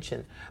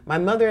intention, my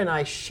mother and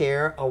I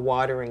share a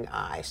watering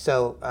eye.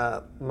 So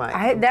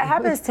that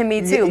happens to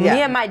me too. Yeah.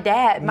 Me and my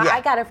dad.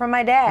 I got it from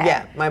my dad.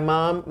 Yeah, my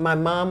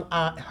mom,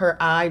 her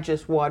eye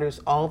just waters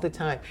all the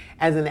time.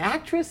 As an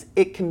actress,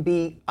 it can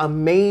be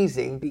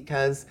amazing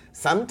because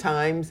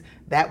sometimes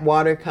that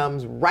water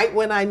comes right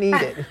when I need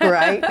it,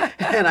 right?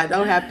 And I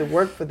don't have to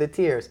work for the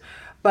tears.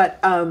 But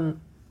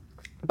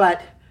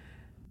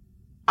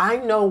I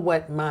know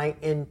what my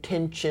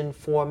intention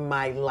for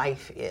my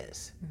life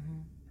is.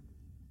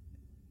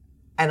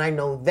 And I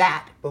know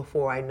that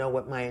before I know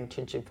what my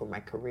intention for my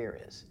career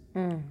is.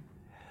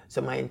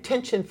 So my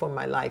intention for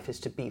my life is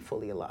to be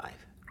fully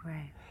alive.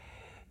 Right.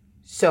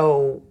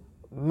 So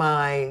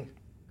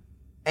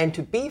and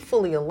to be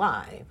fully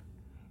alive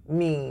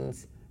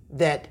means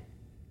that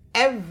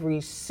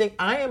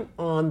I am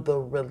on the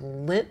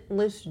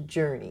relentless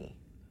journey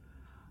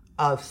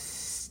of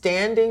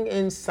standing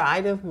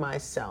inside of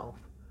myself,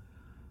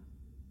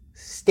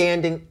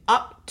 standing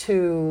up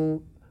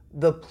to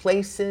the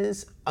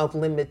places of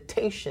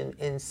limitation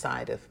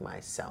inside of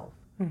myself,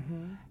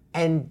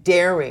 and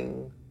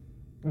daring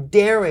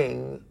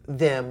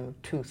them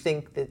to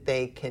think that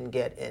they can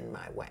get in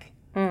my way.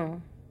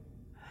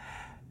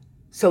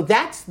 So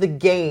that's the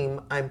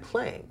game I'm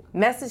playing.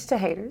 Message to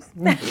haters.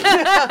 She ain't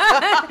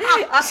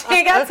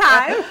got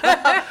time.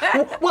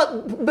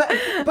 Well,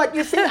 but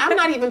you see, I'm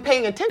not even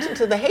paying attention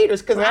to the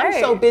haters because I'm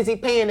so busy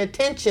paying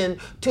attention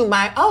to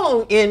my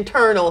own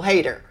internal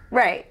hater.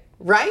 Right.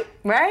 Right?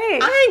 Right.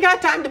 I ain't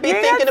got time to be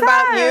thinking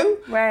about you.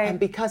 Right. And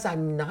because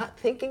I'm not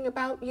thinking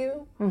about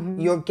you,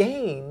 your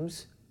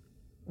games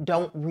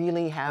don't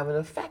really have an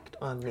effect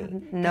on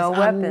me. No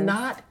weapons. I'm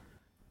not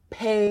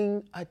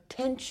paying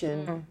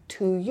attention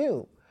to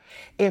you.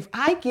 If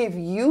I give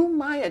you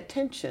my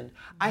attention,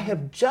 I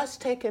have just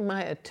taken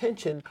my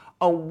attention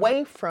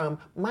away from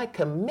my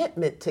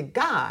commitment to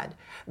God,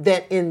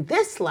 that in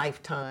this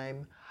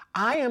lifetime,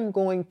 I am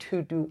going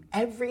to do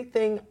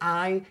everything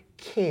I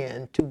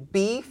can to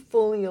be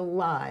fully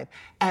alive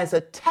as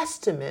a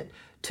testament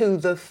to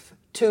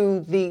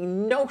the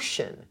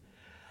notion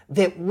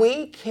that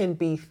we can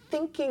be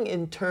thinking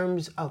in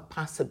terms of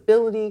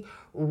possibility,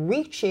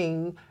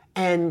 reaching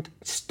and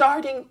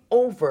starting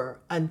over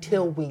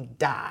until we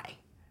die.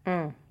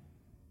 I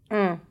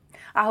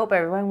hope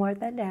everyone wrote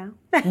that down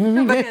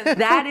because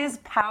that is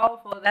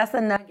powerful. That's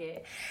a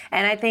nugget.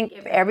 And I think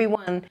if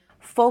everyone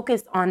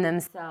focused on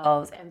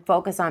themselves and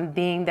focus on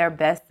being their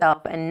best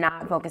self and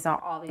not focus on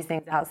all these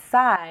things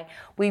outside,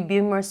 we'd be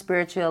more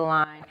spiritually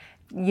aligned,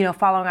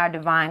 following our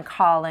divine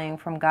calling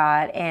from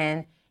God.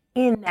 And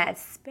in that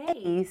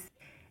space,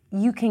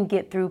 you can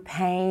get through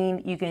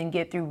pain, you can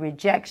get through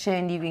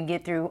rejection, you can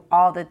get through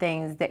all the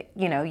things that,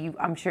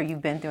 I'm sure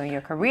you've been through in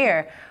your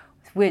career,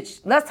 which,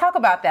 let's talk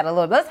about that a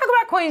little bit. Let's talk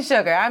about Queen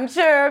Sugar. I'm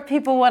sure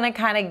people want to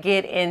kind of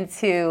get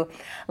into,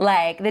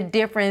 like, the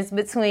difference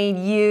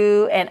between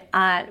you and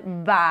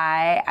Aunt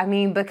Vi. I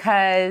mean,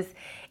 because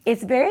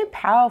it's very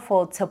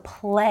powerful to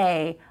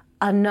play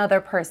another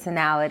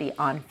personality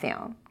on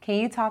film. Can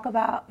you talk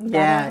about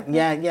that?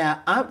 Yeah.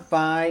 Aunt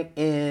Vi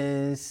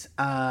is,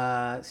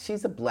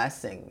 she's a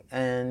blessing.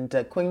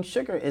 And Queen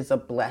Sugar is a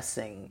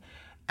blessing.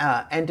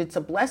 And it's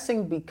a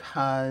blessing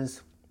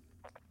because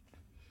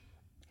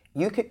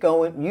you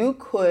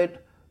could,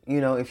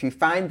 if you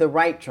find the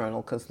right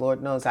journal, because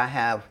Lord knows I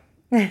have,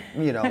 I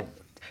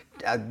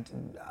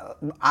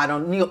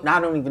don't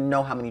even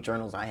know how many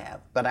journals I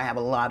have, but I have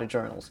a lot of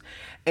journals.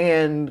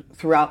 And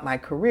throughout my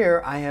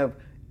career, I have,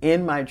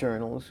 in my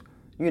journals,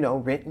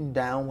 written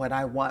down what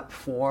I want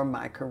for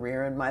my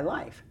career and my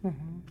life.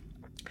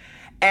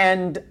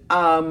 And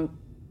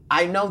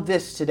I know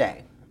this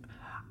today.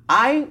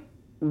 I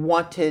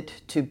wanted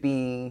to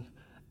be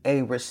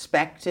a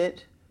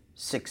respected,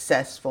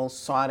 successful,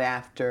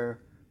 sought-after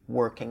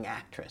working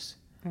actress.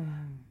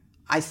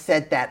 I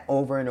said that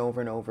over and over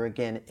and over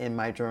again in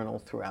my journal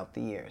throughout the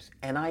years.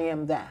 And I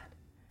am that.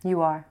 You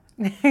are.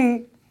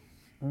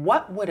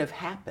 What would have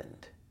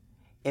happened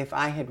if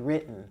I had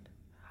written,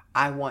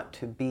 I want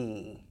to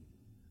be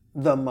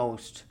the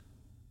most,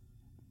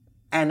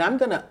 and I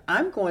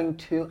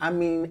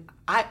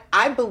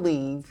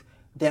believe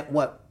that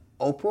what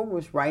Oprah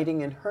was writing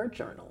in her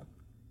journal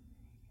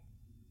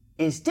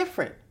is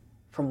different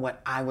from what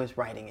I was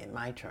writing in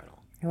my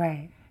journal.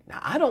 Right.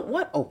 Now, I don't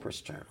want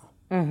Oprah's journal.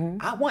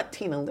 I want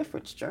Tina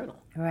Lifford's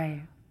journal.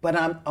 Right. But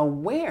I'm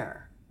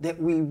aware that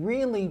we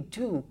really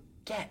do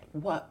get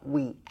what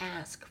we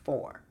ask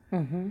for.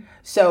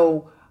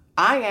 So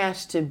I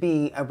asked to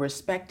be a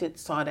respected,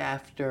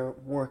 sought-after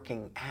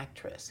working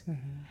actress.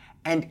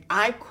 And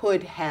I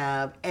could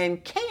have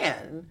and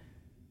can,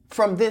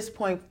 from this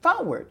point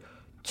forward,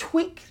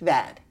 tweak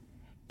that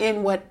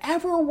in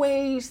whatever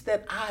ways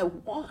that I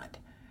want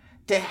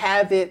to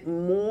have it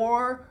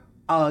more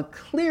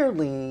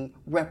clearly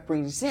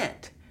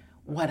represent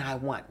what I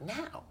want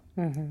now.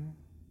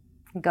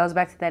 It goes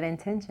back to that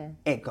intention.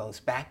 It goes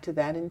back to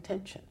that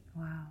intention.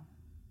 Wow.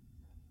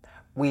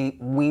 We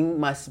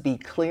must be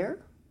clear.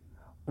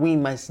 We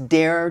must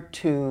dare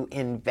to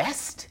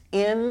invest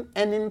in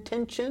an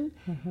intention.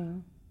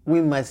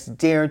 We must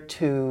dare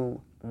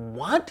to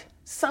want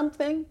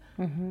something.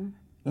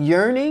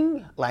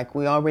 Yearning, like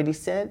we already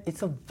said,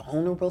 it's a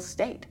vulnerable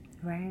state.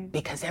 Right.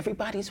 Because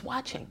everybody's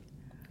watching.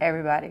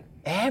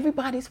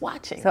 Everybody's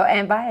watching. So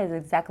Aunt Vi is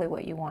exactly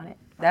what you wanted.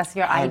 That's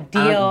your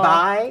ideal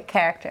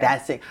character.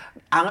 That's it.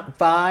 Aunt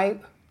Vi,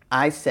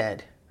 I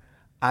said,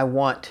 I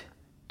want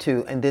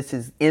to, and this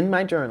is in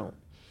my journal,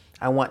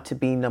 I want to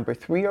be number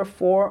 3 or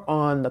 4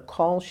 on the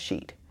call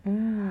sheet.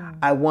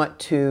 I want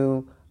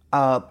to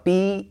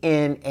be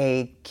in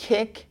a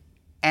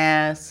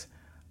kick-ass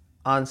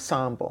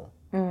ensemble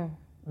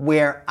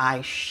where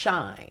I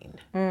shine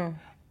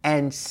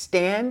and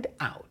stand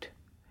out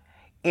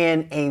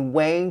in a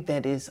way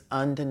that is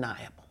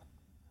undeniable.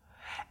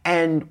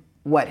 And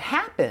what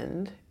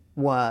happened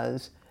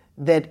was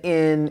that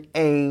in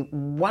a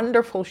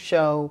wonderful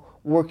show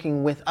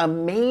working with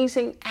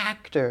amazing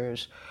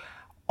actors,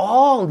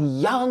 all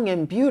young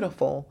and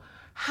beautiful,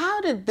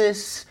 how did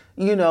this,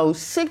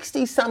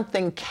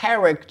 60-something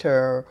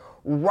character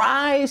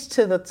rise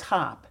to the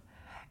top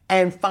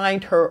and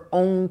find her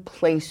own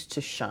place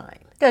to shine?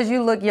 Because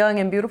you look young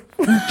and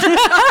beautiful.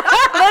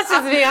 Let's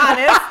just be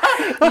honest.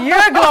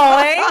 You're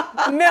glowing,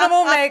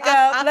 minimal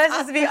makeup. Let's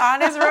just be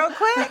honest real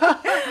quick.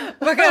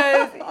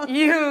 Because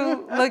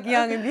you look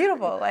young and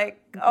beautiful. Like,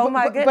 oh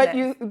my goodness. But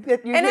you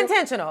and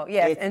intentional,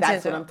 yes, intentional.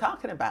 That's what I'm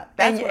talking about.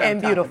 That's what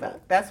I'm beautiful. Talking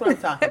about. That's what I'm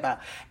talking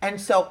about. And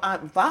so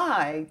Aunt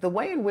Vi, the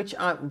way in which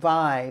Aunt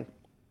Vi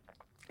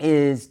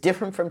is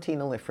different from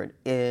Tina Lifford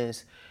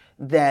is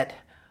that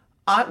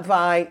Aunt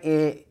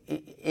Vi,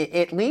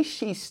 at least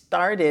she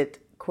started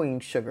Queen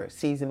Sugar,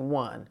 season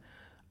 1,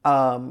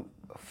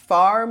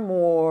 far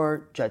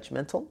more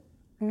judgmental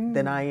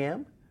than I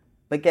am.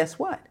 But guess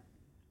what?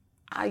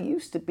 I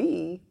used to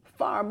be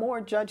far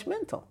more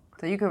judgmental.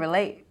 So you can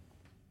relate.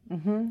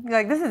 You're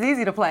like, this is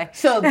easy to play.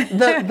 So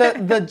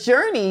the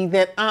journey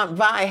that Aunt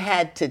Vi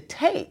had to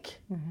take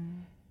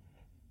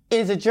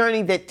is a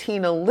journey that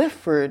Tina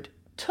Lifford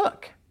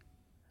took.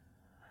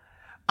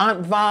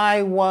 Aunt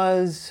Vi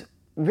was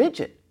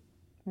rigid,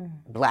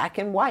 black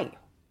and white.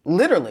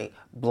 Literally,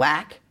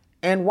 black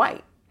and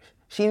white.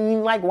 She didn't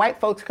even like white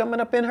folks coming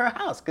up in her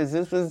house because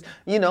this was,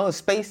 a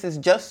space is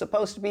just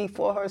supposed to be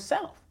for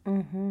herself.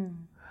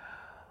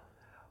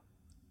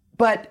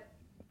 But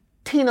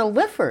Tina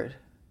Lifford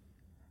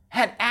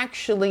had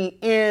actually,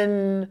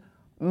 in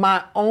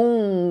my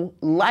own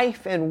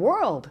life and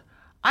world,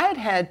 I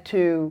had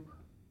to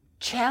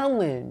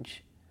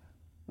challenge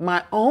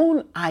my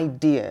own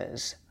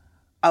ideas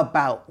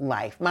about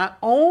life, my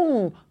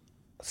own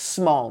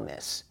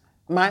smallness,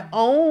 my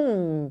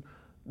own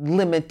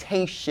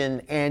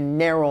limitation and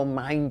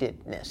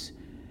narrow-mindedness.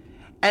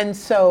 And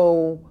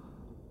so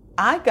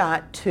I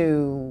got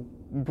to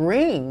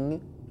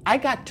revisit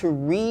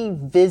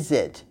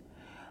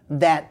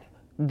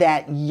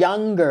that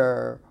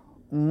younger,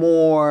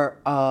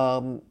 more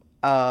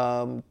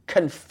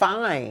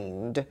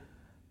confined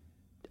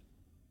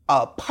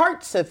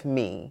parts of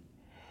me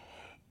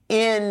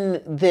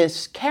in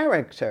this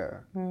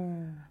character.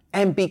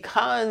 And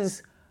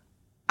because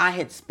I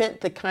had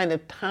spent the kind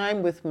of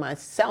time with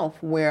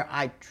myself where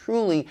I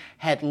truly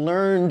had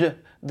learned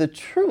the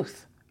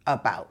truth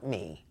about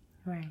me,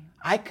 right,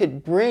 I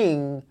could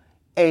bring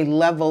a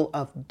level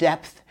of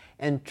depth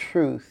and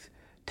truth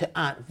to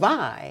Aunt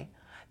Vi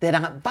that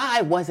Aunt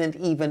Vi wasn't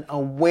even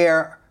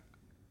aware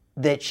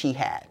that she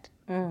had.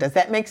 Does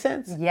that make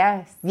sense?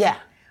 Yes. Yeah.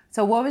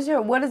 So what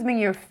has been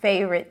your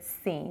favorite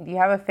scene? Do you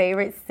have a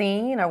favorite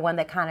scene or one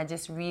that kind of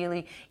just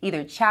really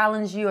either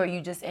challenged you or you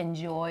just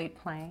enjoyed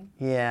playing?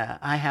 Yeah,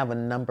 I have a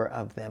number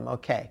of them.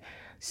 Okay.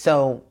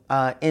 So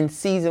in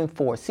season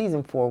 4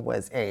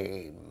 was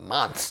a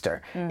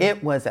monster.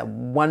 It was a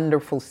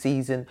wonderful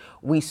season.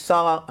 We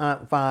saw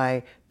Aunt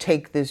Vi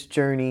take this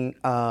journey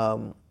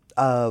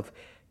of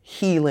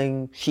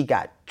healing. She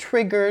got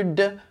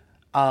triggered.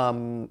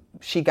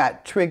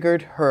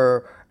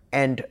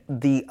 And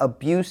the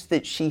abuse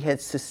that she had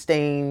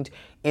sustained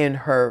in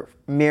her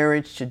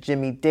marriage to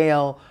Jimmy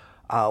Dale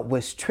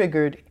was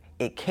triggered.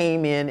 It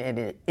came in and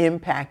it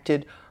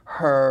impacted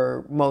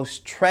her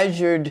most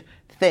treasured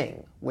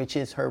thing, which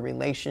is her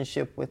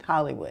relationship with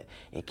Hollywood.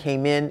 It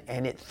came in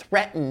and it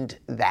threatened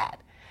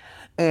that.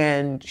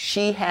 And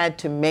she had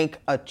to make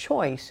a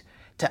choice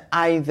to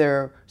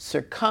either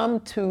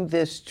succumb to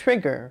this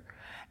trigger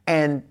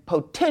and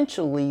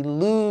potentially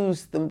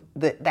lose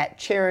that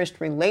cherished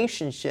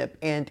relationship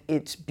and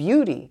its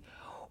beauty,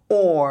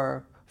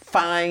 or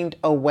find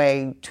a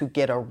way to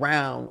get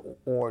around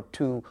or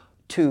to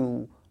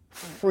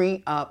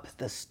free up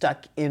the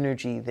stuck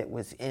energy that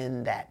was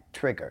in that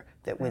trigger,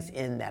 that was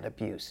in that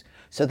abuse.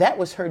 So that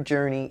was her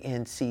journey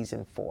in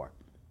season 4.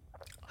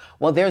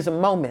 Well, there's a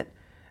moment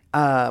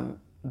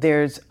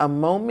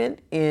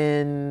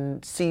in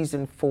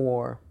season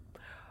 4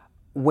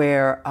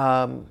 where,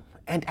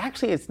 and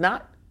actually it's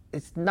not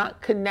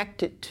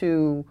connected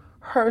to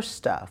her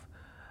stuff,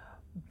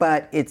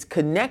 but it's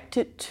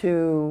connected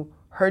to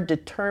her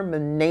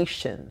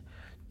determination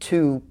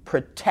to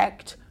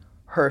protect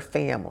her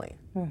family.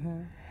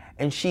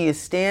 And she is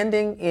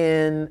standing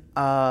in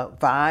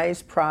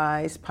Vi's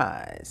Prize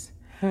Pies.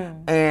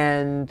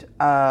 And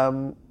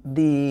the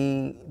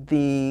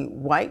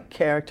white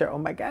character, oh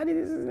my God,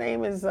 his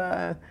name is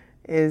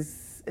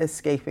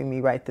escaping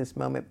me right this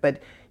moment,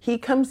 but he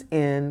comes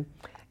in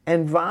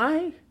and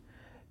Vi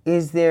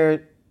is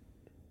there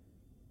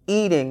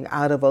eating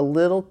out of a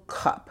little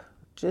cup.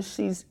 Just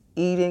she's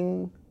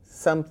eating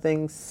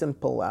something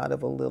simple out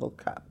of a little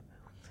cup.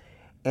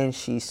 And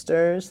she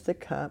stirs the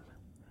cup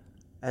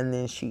and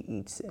then she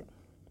eats it.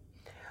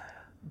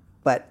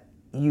 But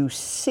you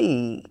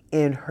see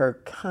in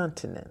her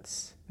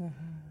countenance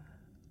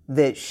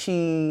that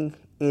she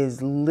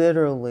is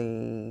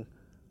literally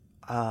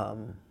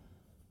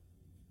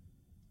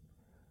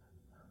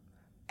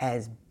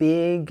as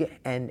big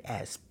and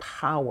as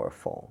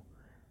powerful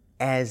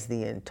as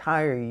the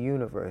entire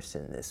universe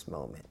in this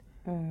moment.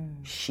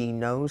 She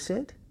knows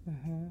it.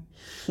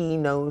 He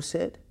knows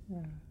it.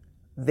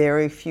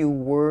 Very few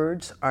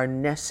words are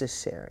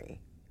necessary.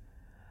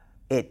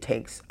 It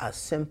takes a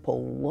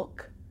simple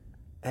look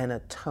and a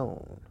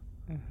tone.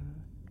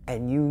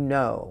 And you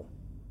know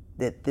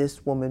that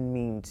this woman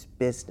means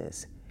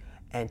business.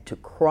 And to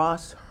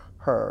cross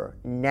her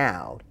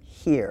now,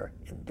 here,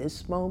 in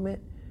this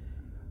moment,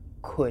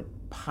 could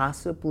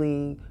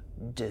possibly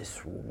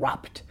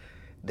disrupt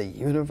the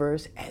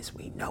universe as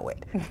we know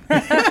it.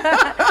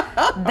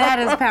 That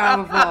is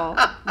powerful.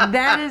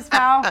 That is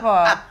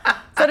powerful.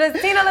 So does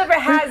Tina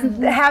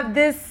Lifford have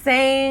this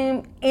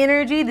same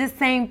energy, this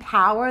same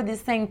power,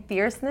 this same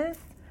fierceness?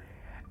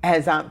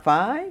 As Aunt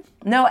Vi?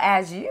 No,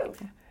 as you.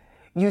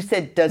 You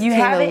said, does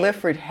Tina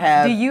Lifford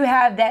have... Do you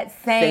have that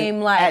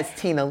same like... As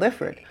Tina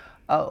Lifford?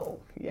 Oh,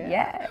 yeah.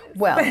 Yes.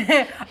 Well,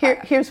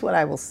 here's what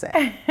I will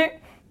say.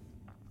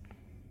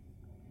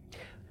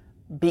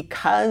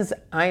 Because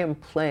I am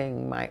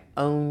playing my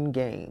own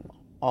game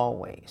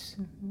always,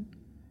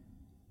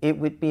 it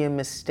would be a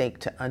mistake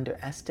to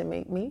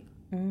underestimate me.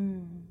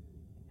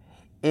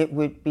 It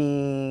would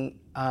be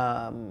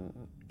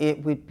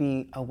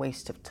a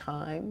waste of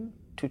time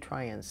to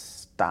try and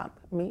stop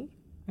me.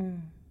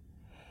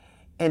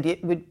 And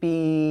it would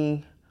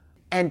be,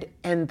 and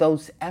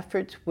those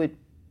efforts would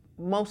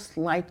most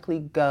likely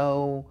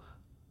go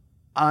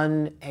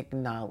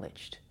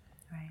unacknowledged.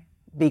 Right.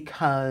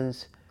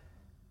 Because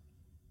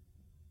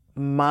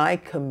my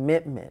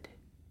commitment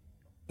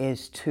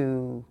is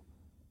to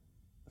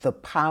the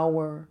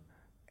power,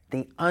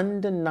 the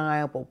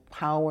undeniable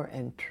power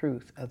and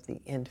truth of the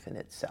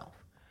infinite self.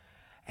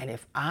 And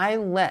if I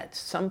let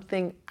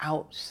something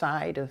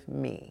outside of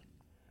me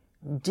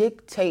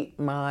dictate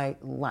my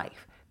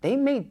life, they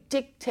may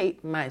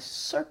dictate my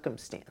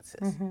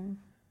circumstances,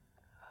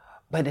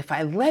 but if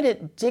I let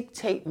it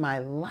dictate my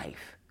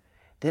life,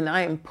 then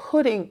I am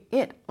putting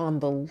it on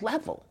the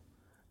level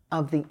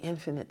of the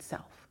infinite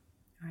self.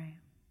 Right.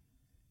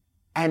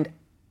 And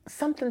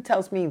something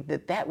tells me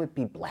that that would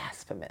be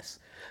blasphemous.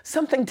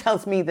 Something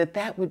tells me that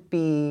that would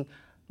be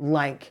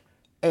like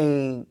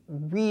a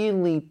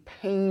really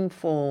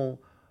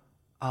painful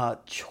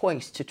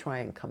choice to try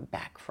and come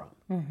back from.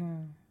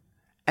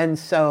 And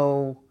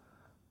so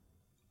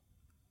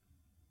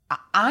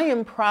I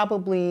am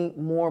probably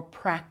more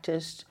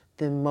practiced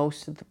than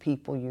most of the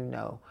people you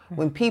know.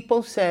 When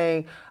people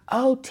say,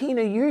 oh,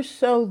 Tina, you're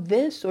so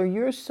this or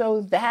you're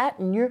so that,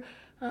 and you're,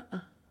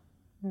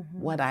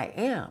 what I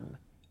am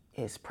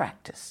is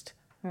practiced.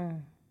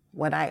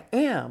 What I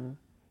am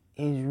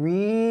is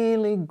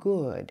really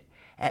good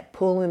at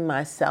pulling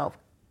myself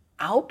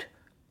out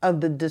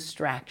of the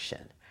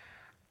distraction,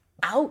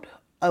 out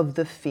of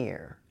the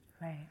fear,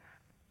 Right.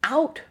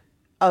 out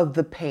of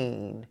the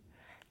pain,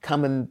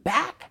 coming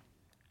back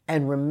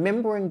and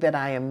remembering that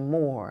I am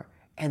more,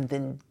 and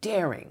then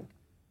daring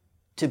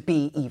to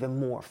be even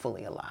more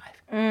fully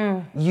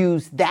alive.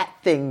 Use that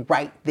thing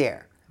right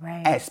there.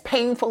 Right. As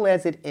painful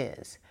as it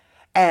is,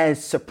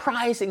 as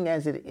surprising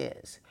as it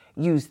is,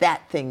 use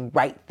that thing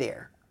right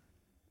there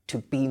to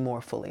be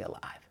more fully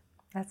alive.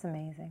 That's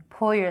amazing.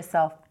 Pull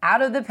yourself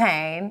out of the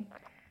pain,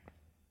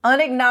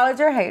 unacknowledge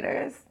your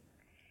haters,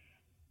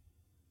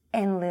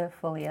 and live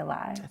fully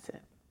alive. That's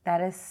it.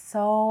 That is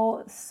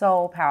so,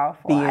 so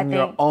powerful. Be in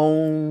your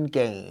own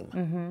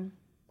game.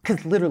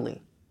 Because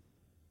literally,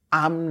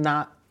 I'm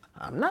not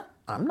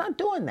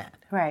doing that.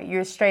 Right.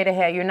 You're straight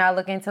ahead. You're not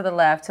looking to the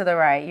left, to the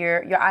right.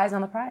 Your eyes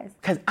on the prize.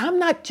 Because I'm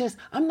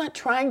not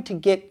trying to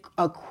get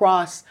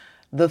across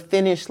the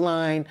finish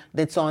line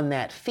that's on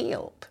that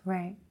field.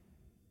 Right.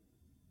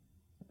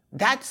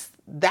 That's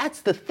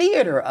the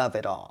theater of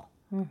it all.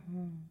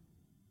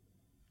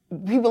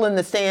 People in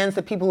the stands,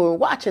 the people who are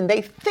watching,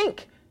 they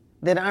think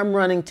that I'm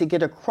running to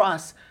get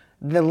across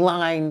the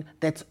line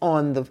that's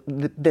on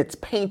that's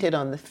painted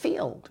on the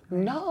field.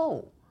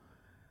 No,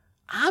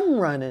 I'm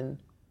running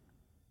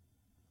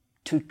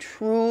to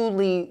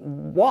truly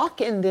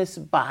walk in this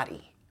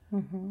body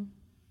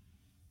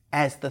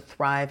as the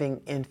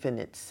thriving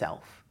infinite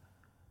self,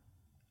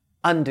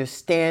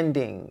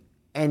 understanding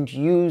and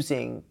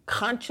using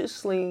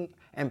consciously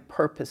and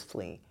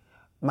purposefully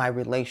my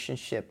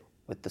relationship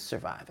with the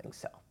surviving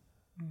self.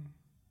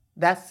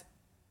 That's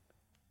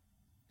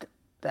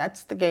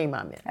the game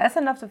I'm in. That's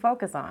enough to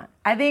focus on.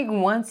 I think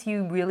once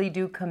you really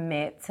do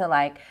commit to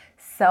like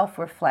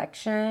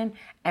self-reflection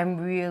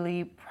and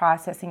really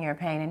processing your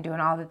pain and doing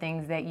all the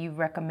things that you've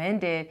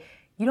recommended,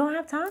 you don't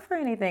have time for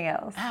anything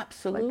else.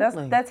 Absolutely.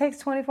 Like that takes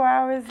 24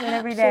 hours in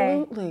every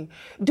day. Absolutely.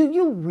 Do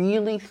you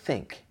really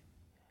think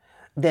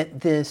that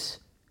this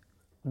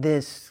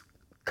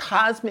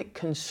cosmic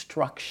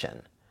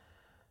construction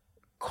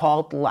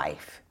called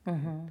life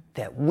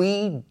that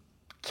we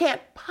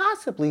can't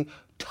possibly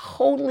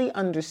totally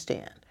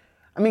understand?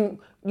 I mean,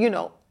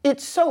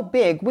 it's so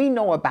big, we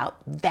know about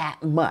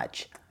that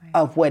much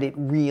of what it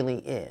really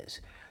is.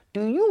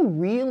 Do you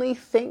really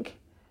think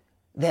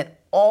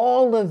that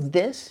all of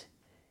this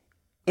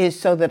is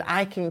so that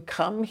I can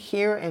come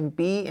here and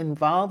be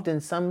involved in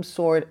some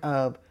sort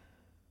of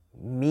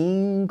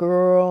mean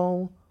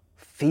girl,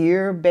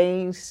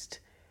 fear-based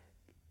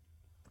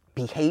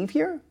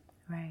behavior,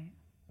 right,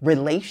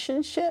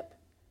 relationship,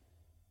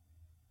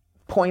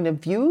 point of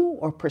view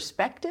or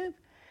perspective?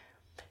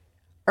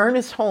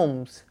 Ernest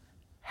Holmes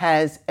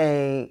has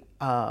a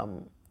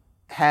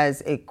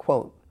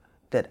quote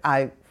that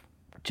I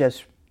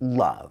just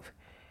love.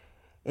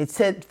 It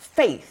said,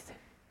 "Faith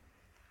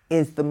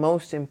is the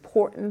most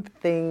important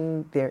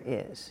thing there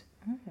is,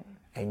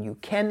 and you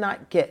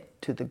cannot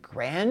get to the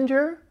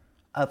grandeur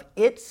of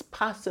its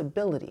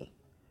possibility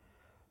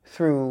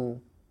through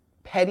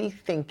petty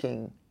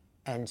thinking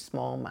and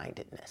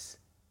small-mindedness."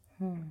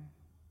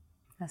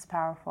 That's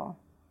powerful.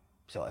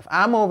 So if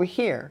I'm over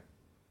here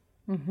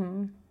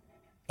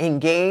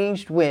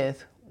engaged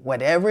with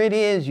whatever it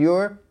is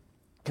you're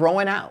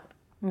throwing out,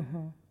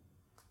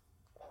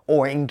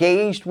 or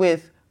engaged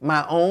with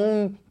my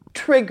own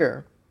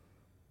trigger,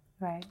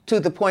 right,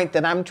 to the point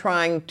that I'm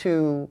trying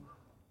to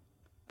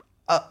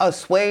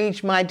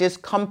assuage my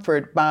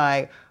discomfort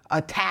by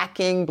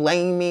attacking,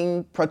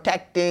 blaming,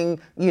 protecting,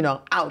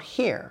 out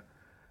here,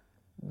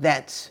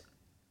 that's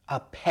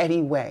a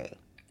petty way,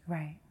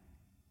 right,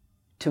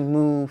 to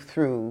move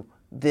through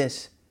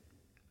this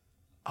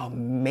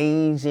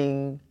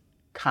amazing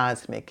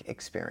cosmic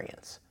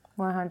experience.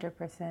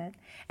 100%.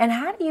 And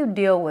how do you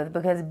deal with,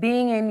 because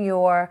being in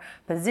your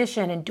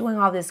position and doing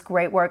all this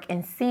great work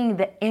and seeing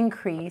the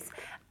increase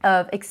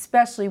of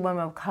especially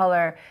women of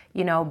color,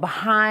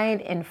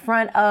 behind, in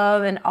front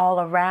of, and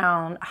all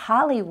around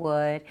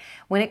Hollywood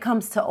when it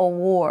comes to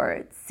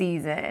awards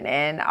season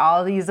and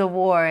all these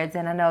awards.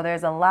 And I know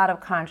there's a lot of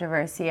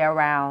controversy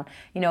around,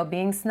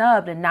 being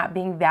snubbed and not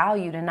being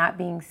valued and not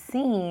being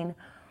seen.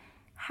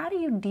 How do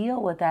you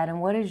deal with that?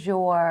 And what is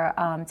your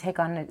take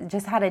on it,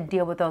 just how to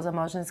deal with those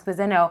emotions? Because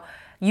I know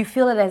you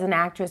feel it as an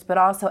actress, but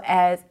also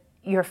as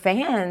your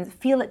fans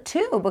feel it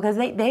too, because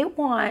they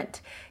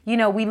want,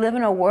 we live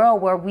in a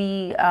world where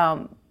we,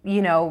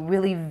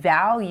 really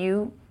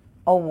value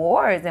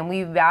awards and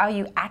we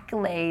value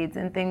accolades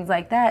and things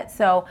like that.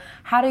 So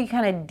how do you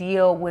kind of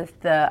deal with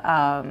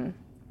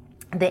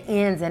the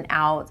ins and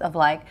outs of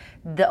like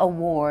the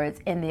awards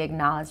and the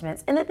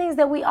acknowledgments and the things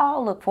that we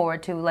all look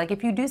forward to? Like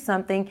if you do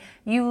something,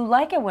 you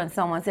like it when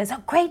someone says,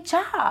 "Oh, great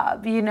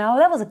job,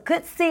 that was a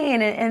good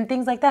scene," and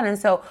things like that. And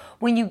so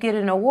when you get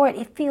an award,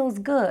 it feels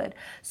good.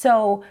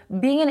 So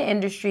being in the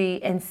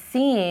industry and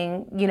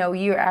seeing,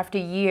 year after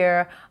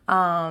year,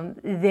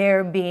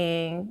 there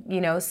being,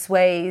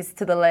 sways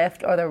to the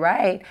left or the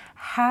right,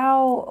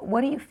 what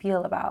do you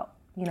feel about,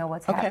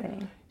 what's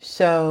happening?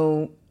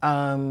 So,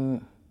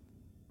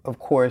 of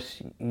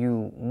course,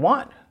 you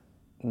want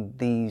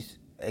these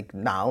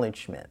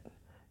acknowledgement,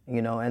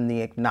 and the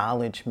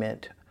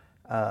acknowledgement,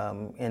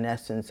 in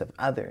essence, of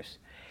others.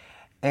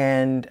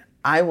 And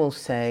I will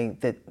say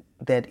that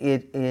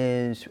it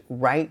is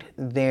right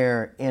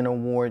there in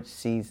awards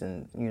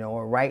season,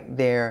 or right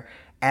there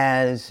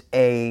as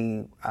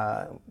an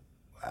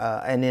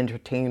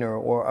entertainer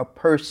or a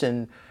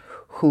person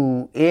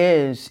who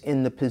is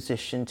in the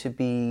position to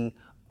be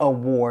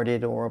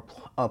awarded or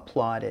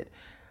applauded,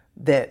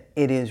 that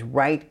it is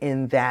right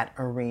in that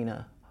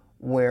arena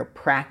where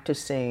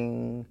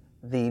practicing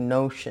the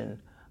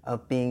notion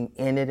of being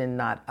in it and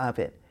not of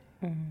it,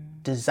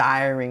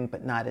 desiring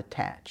but not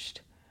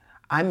attached.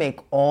 I make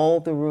all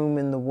the room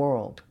in the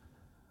world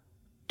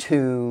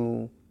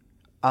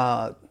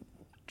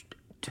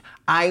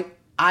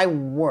I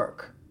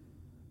work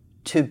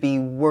to be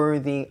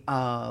worthy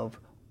of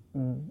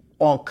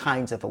all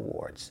kinds of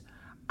awards.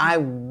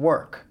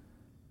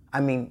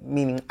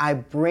 Meaning I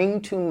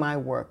bring to my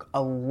work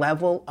a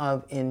level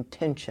of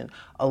intention,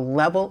 a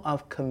level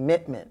of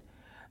commitment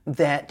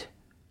that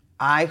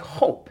I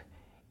hope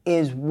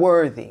is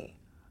worthy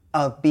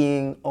of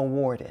being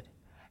awarded.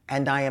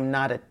 And I am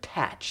not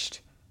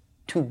attached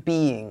to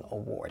being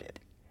awarded.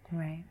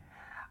 Right.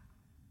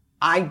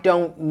 I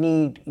don't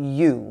need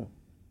you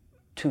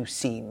to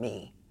see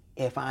me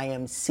if I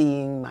am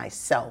seeing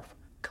myself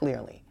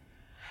clearly.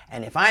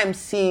 And if I am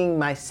seeing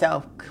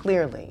myself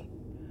clearly,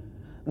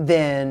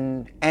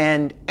 then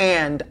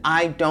and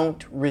I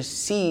don't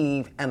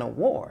receive an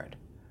award,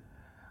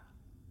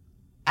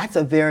 that's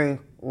a very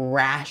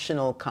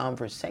rational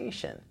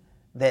conversation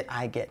that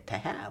I get to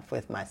have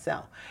with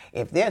myself.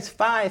 If there's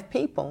 5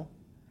 people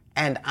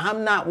and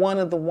I'm not one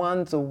of the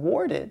ones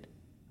awarded,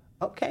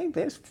 okay,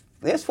 there's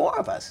 4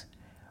 of us.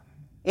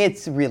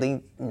 It's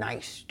really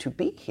nice to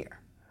be here.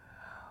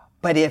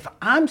 But if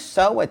I'm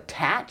so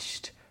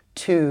attached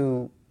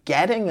to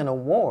getting an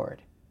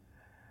award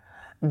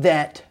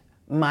that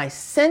my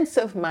sense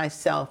of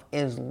myself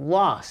is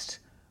lost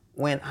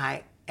when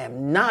I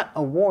am not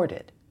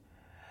awarded,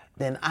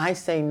 then I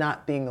say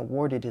not being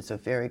awarded is a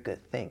very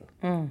good thing,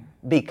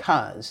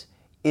 because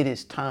it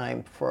is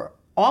time for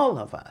all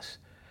of us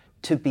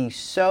to be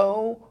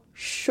so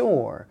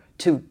sure,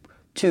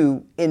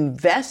 to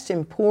invest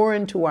and pour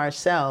into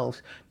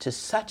ourselves to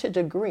such a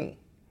degree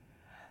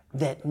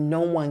that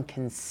no one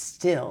can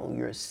still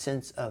your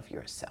sense of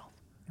yourself.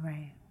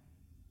 Right.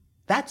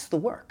 That's the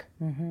work.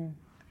 And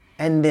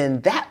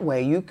then that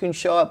way you can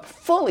show up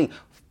fully,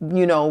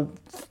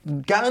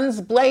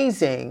 guns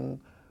blazing,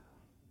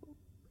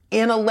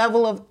 in a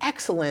level of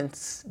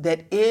excellence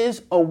that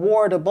is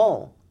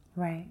awardable.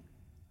 Right.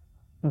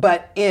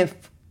 But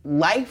if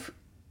life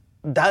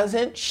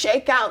doesn't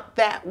shake out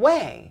that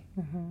way,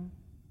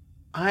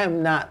 I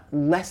am not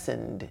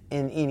lessened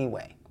in any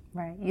way.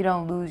 Right. You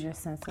don't lose your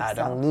sense of self. I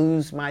don't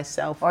lose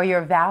myself. Or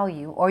your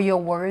value, or your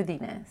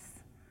worthiness.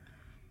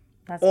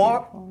 That's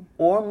beautiful.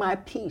 Or my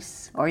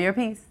peace. Or your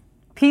peace.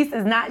 Peace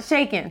is not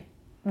shaken.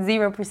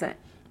 0%.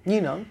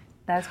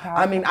 That's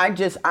powerful. I mean,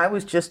 I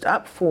was just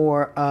up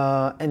for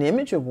an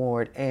Image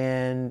Award,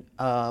 and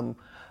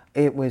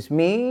it was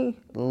me,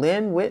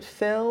 Lynn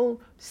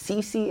Whitfield,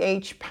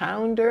 CCH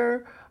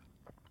Pounder,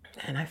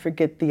 and I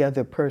forget the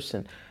other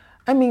person.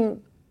 I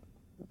mean,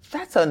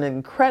 that's an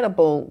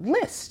incredible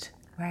list.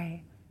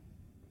 Right.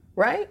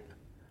 Right?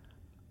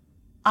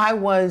 I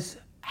was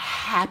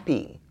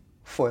happy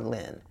for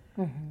Lynn.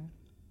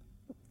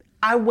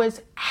 I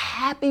was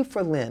happy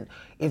for Lynn.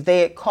 If they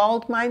had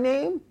called my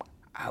name,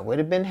 I would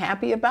have been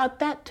happy about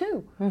that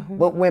too.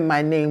 But when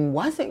my name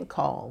wasn't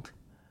called,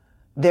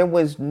 there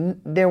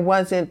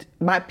wasn't,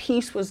 my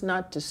peace was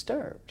not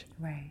disturbed.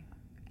 Right.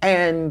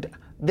 And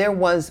there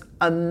was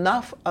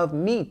enough of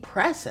me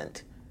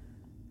present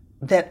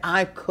that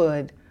I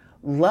could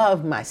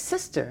love my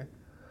sister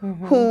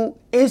who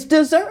is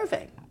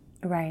deserving.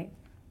 Right.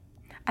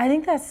 I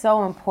think that's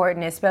so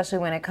important, especially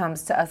when it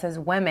comes to us as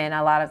women.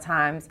 A lot of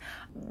times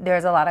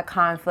there's a lot of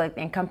conflict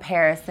and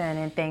comparison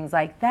and things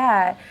like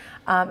that.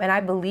 And I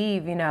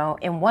believe,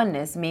 in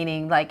oneness,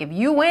 meaning like if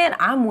you win,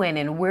 I'm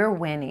winning, we're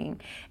winning.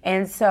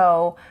 And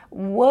so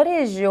what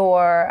is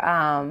your,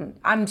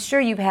 I'm sure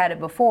you've had it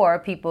before,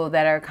 people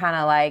that are kind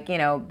of like,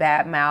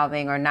 bad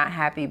mouthing or not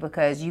happy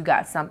because you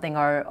got something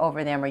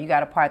over them or you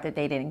got a part that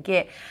they didn't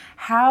get.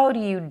 How do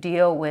you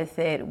deal with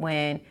it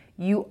when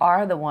you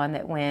are the one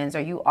that wins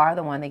or you are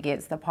the one that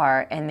gets the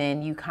part and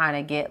then you kind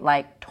of get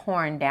like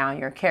torn down,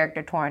 your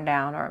character torn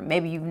down, or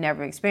maybe you've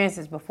never experienced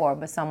this before,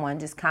 but someone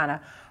just kind of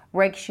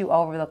rakes you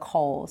over the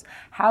coals?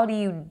 How do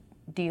you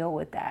deal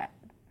with that?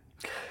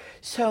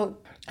 So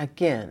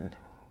again,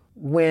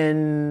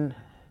 when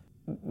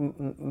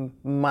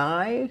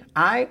my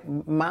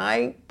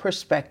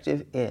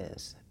perspective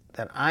is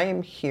that I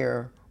am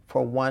here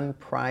for one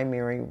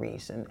primary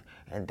reason,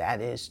 and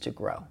that is to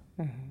grow.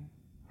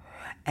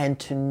 And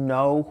to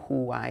know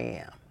who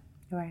I am.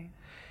 Right.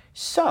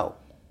 So,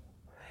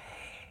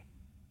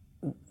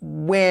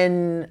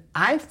 when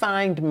I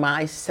find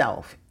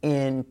myself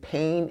in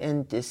pain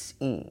and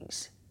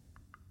dis-ease,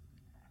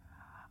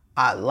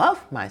 I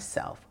love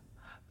myself,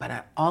 but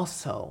I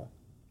also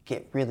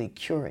get really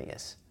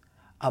curious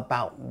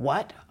about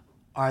what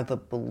are the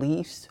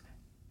beliefs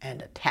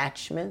and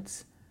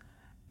attachments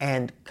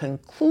and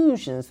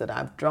conclusions that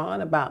I've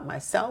drawn about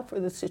myself or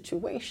the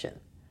situation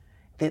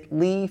that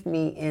leave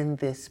me in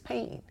this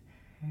pain.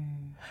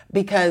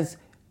 Because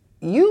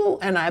you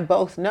and I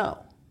both know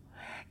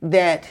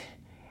that,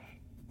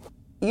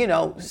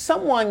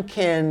 someone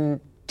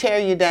can tear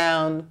you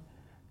down.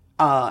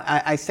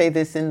 I say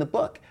this in the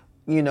book,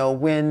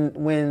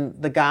 when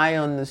the guy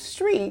on the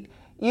street,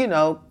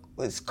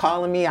 was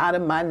calling me out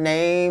of my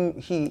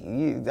name,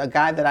 a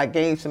guy that I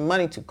gave some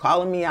money to,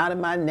 calling me out of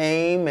my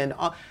name, and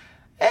all,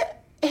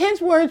 his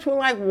words were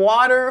like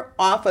water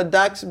off a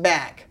duck's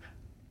back.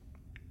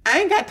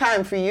 I ain't got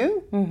time for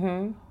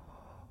you.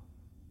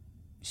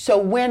 So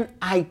when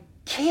I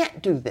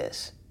can't do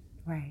this,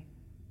 right,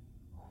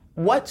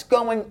 what's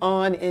going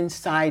on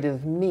inside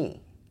of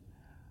me?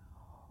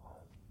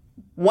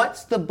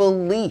 What's the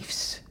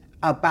beliefs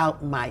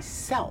about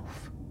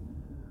myself?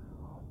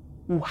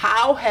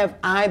 How have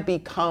I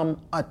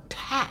become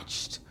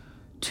attached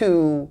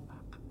to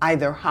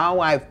either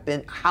how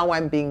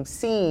I'm being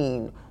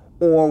seen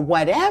or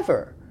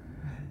whatever?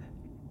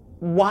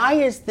 Why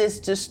is this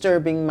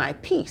disturbing my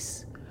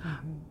peace?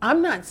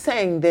 I'm not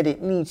saying that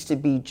it needs to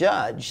be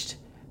judged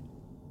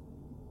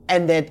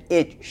and that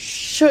it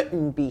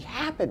shouldn't be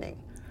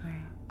happening.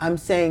 Right. I'm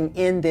saying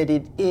in that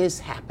it is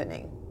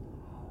happening.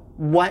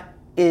 What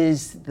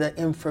is the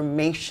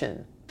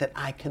information that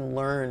I can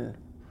learn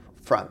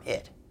from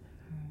it?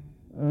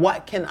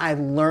 What can I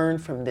learn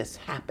from this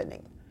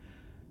happening?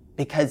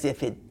 Because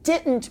if it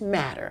didn't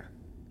matter,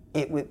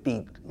 it would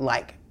be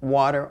like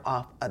water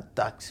off a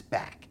duck's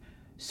back.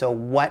 So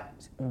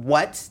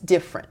what's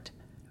different?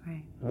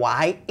 Right.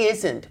 Why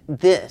isn't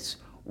this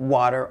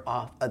water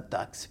off a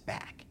duck's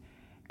back?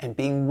 And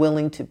being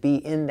willing to be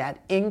in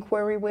that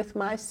inquiry with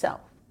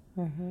myself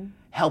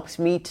helps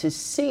me to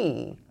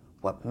see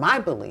what my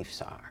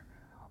beliefs are,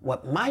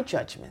 what my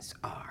judgments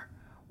are,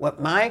 what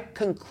my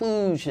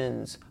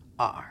conclusions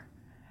are.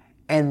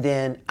 And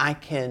then I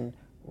can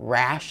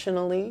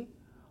rationally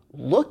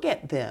look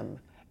at them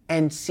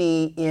and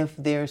see if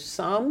there's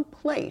some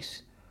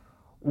place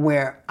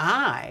where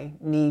I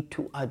need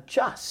to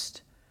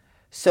adjust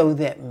so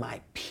that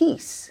my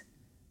peace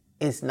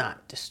is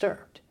not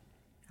disturbed.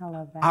 I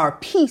love that. Our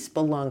peace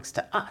belongs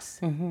to us.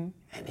 And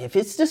if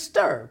it's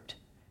disturbed,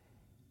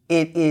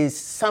 it is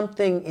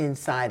something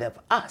inside of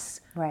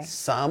us, Right.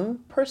 some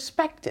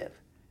perspective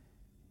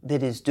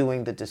that is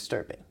doing the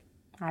disturbing.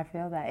 I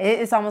feel that.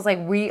 It's almost like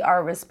we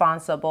are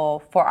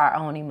responsible for our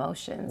own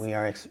emotions. We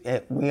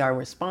are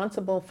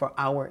responsible for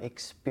our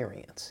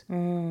experience,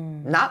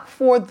 not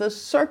for the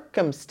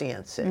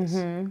circumstances,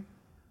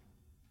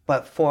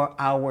 but for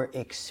our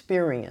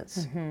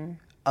experience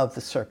of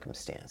the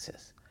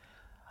circumstances.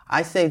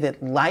 I say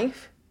that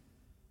life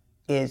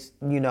is,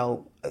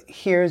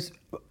 here's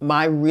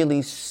my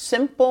really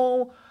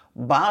simple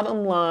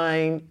bottom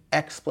line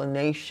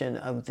explanation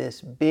of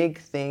this big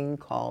thing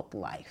called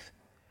life.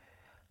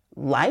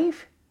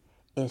 Life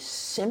is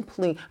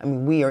simply,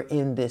 we are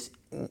in this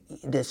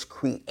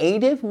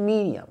creative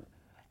medium.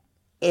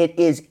 It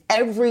is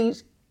every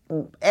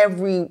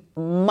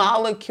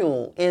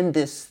molecule in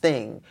this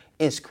thing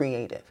is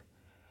creative.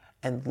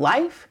 And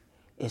life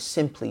is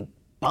simply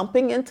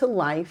bumping into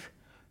life,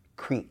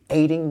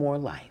 creating more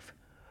life.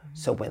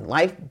 So when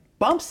life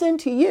bumps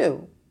into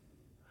you,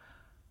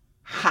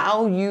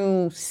 how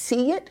you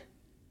see it,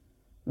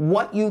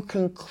 what you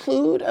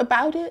conclude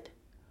about it,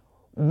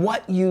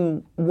 what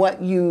you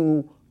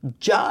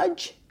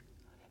judge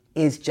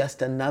is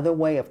just another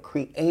way of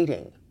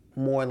creating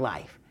more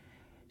life.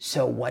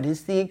 So what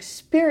is the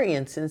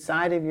experience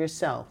inside of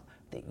yourself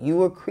that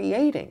you are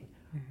creating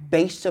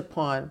based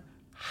upon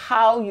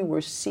how you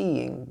were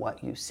seeing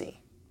what you see?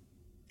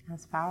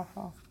 That's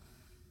powerful.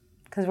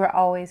 Because we're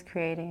always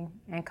creating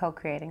and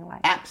co-creating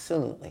life.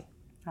 Absolutely.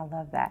 I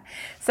love that.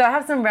 So I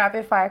have some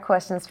rapid fire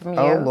questions from you.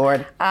 Oh,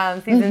 Lord.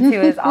 Season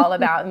 2 is all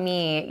about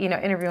me,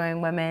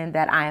 interviewing women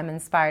that I am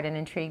inspired and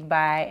intrigued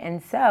by.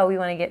 And so we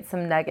want to get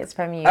some nuggets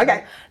from you.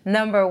 Okay.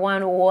 Number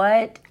 1,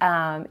 what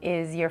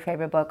is your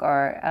favorite book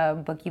or a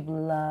book you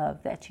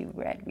love that you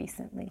read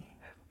recently?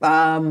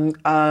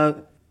 Water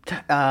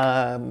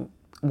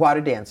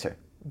Dancer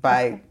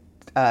by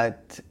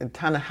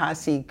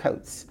Ta-Nehisi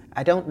Coates.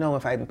 I don't know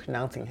if I'm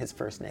pronouncing his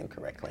first name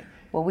correctly.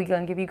 Well, we're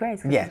going to give you grace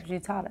because that's what you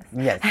taught us.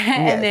 Yes.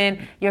 And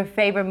then your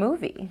favorite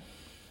movie?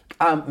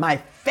 My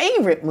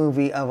favorite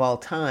movie of all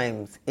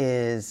times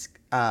is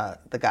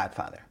The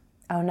Godfather.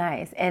 Oh,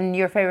 nice. And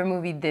your favorite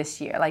movie this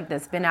year, like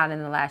that's been out in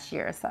the last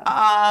year or so?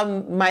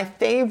 My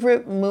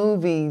favorite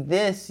movie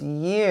this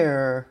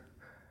year,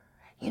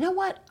 you know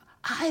what?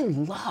 I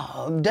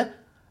loved,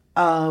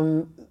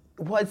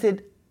 was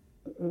it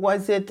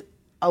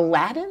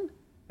Aladdin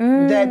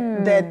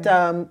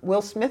that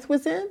Will Smith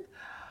was in?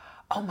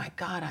 Oh my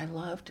God, I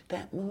loved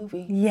that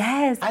movie.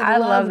 Yes, I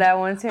love that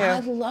one too.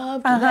 I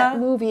loved that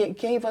movie. It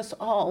gave us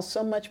all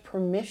so much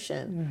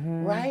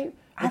permission, right?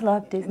 I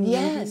love Disney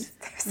Yes,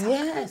 movies.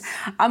 yes.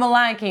 I'm a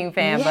Lion King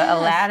fan, but Yes.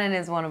 Aladdin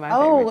is one of my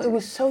Oh, favorites. it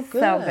was so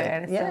good. So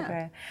good, it's Yeah. so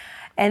good.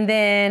 And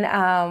then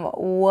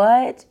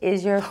what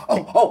is your...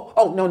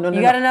 No.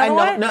 You got another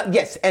one? No,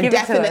 yes, and Give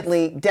it to us.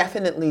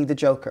 definitely The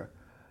Joker.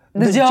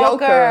 The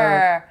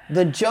Joker.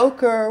 The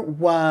Joker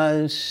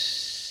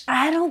was...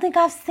 I don't think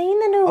I've seen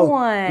the new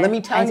one. Let me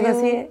tell you, I need to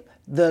go see it?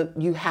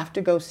 you have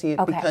to go see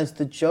it because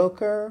The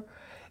Joker,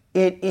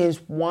 it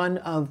is one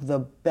of the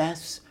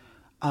best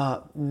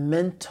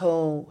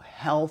mental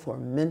health or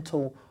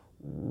mental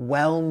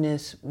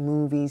wellness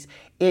movies.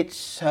 It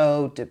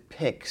so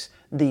depicts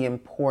the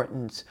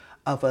importance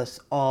of us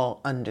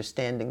all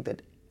understanding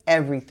that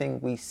everything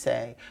we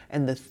say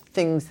and the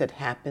things that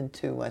happen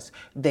to us,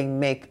 they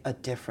make a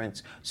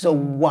difference. So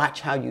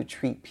watch how you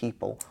treat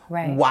people.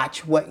 Right.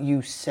 Watch what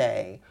you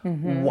say.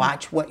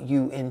 Watch what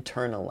you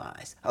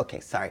internalize. Okay,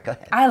 sorry, go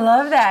ahead. I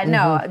love that.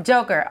 No,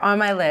 Joker on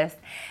my list.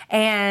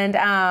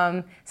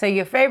 And so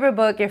your favorite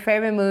book, your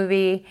favorite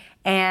movie,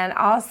 and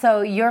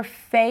also your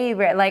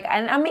favorite,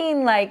 I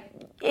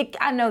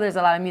know there's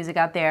a lot of music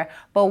out there,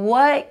 but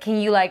what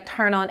can you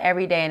turn on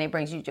every day and it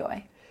brings you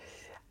joy?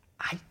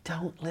 I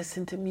don't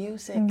listen to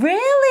music.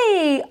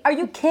 Really? Are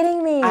you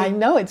kidding me? I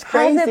know, it's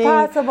crazy. How is it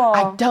possible?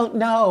 I don't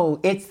know.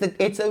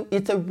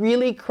 It's a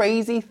really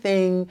crazy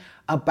thing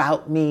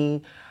about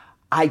me.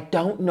 I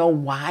don't know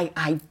why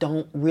I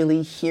don't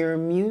really hear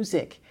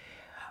music.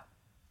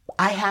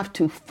 I have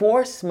to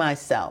force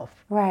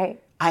myself.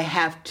 Right. I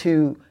have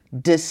to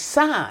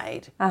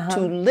decide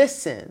to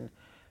listen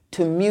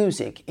to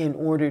music in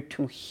order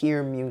to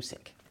hear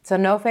music. So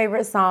no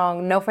favorite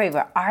song, no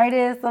favorite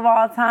artist of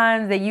all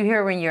times that you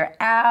hear when you're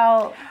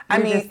out? I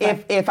mean,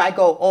 if I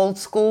go old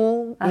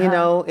school, you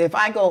know, if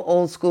I go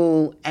old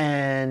school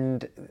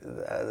and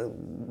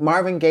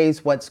Marvin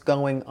Gaye's What's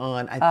Going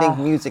On, I think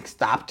music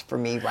stopped for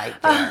me right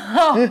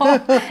there.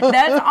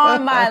 That's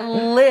on my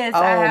list.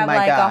 I have my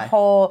like God. a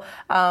whole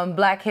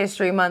Black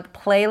History Month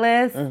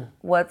playlist.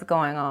 What's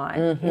Going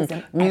On?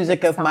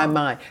 Music of my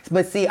mind.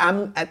 But see,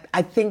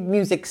 I think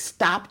music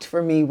stopped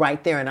for me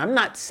right there. And I'm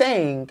not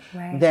saying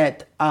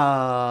that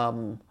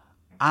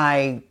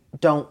I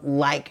don't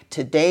like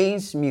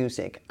today's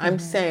music. I'm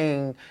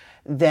saying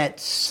that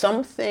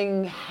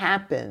something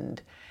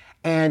happened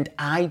and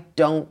I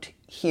don't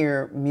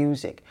hear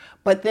music.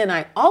 But then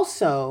I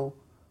also,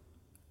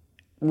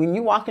 when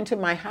you walk into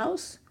my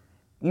house,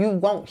 you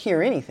won't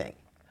hear anything.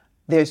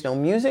 There's no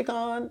music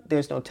on,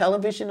 there's no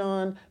television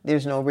on,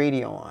 there's no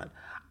radio on.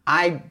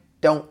 I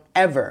don't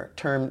ever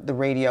turn the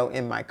radio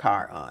in my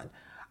car on.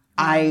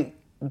 I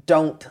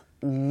don't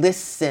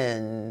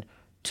listen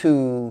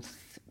to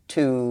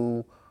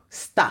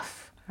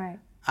stuff. Right.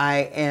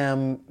 I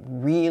am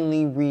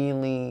really,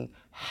 really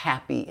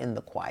happy in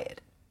the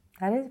quiet.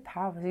 That is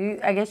powerful.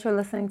 I guess you're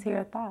listening to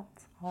your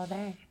thoughts all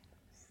day.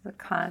 It's a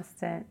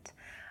constant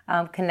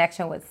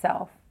connection with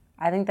self.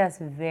 I think that's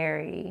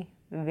very,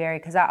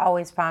 because I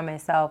always find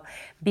myself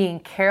being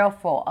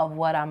careful of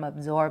what I'm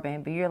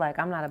absorbing. But you're like,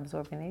 I'm not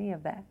absorbing any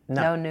of that.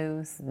 No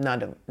news.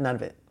 None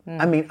of it.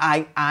 I mean,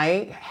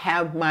 I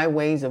have my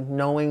ways of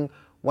knowing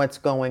what's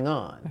going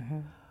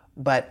on,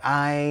 but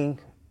I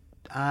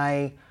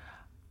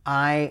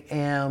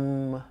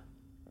am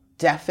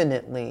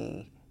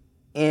definitely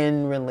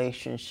in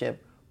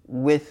relationship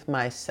with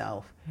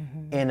myself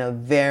in a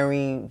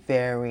very,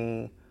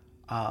 very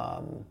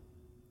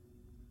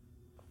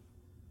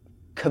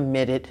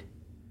committed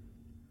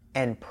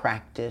and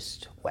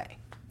practiced way.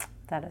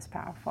 That is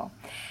powerful.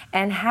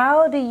 And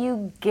how do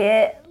you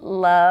get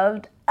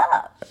loved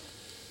up?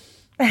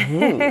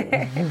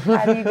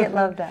 How do you get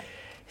loved up?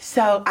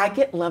 So I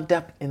get loved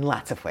up in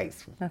lots of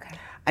ways. Okay.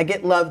 I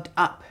get loved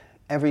up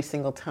every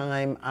single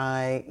time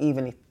I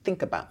even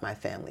think about my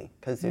family,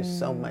 because there's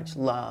so much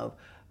love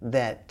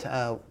that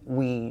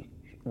we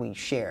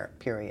share,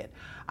 period.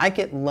 I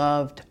get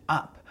loved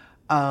up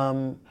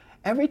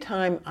every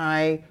time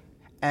I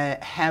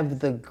have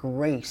the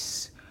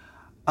grace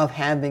of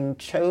having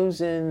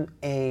chosen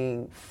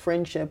a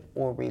friendship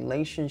or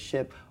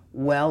relationship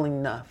well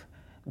enough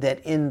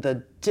that in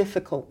the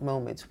difficult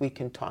moments we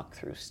can talk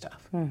through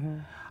stuff.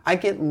 I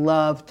get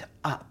loved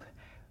up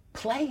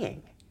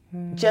playing,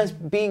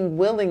 just being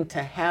willing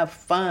to have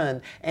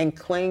fun and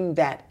claim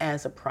that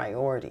as a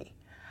priority.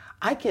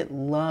 I get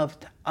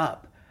loved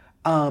up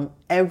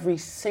every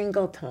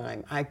single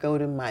time I go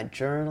to my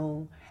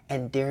journal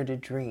and dare to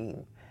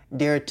dream,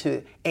 dare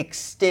to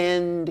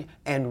extend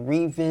and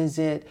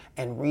revisit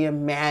and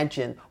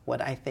reimagine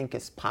what I think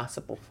is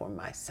possible for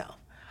myself.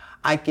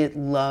 I get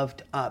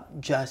loved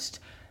up just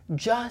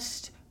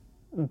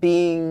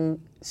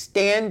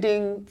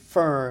standing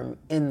firm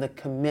in the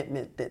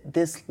commitment that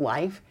this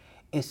life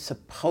is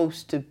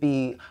supposed to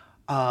be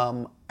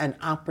an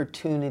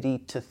opportunity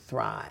to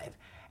thrive.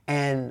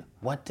 And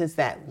what does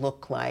that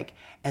look like?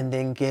 And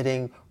then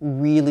getting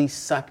really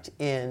sucked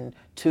in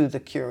to the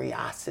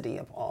curiosity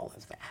of all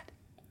of that.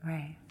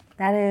 Right.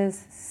 That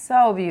is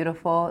so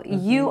beautiful.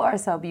 You are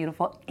so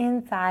beautiful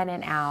inside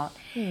and out.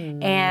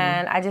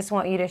 And I just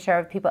want you to share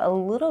with people a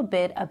little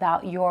bit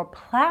about your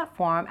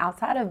platform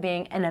outside of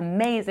being an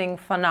amazing,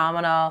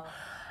 phenomenal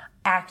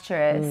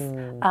actress,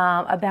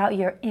 about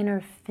your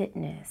Inner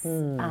Fitness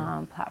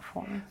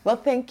platform. Well,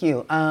 thank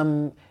you.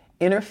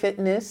 Inner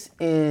Fitness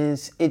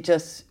it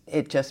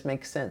just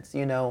makes sense.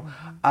 You know,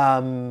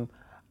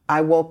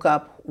 I woke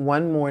up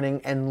one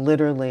morning and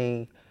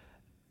literally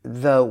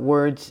the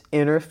words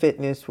Inner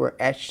Fitness were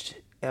etched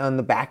on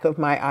the back of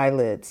my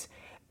eyelids,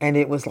 and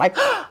it was like,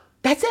 oh,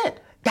 that's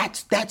it.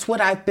 That's what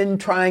I've been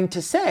trying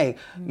to say.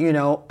 You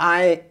know,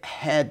 I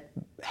had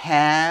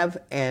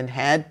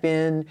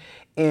been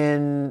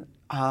in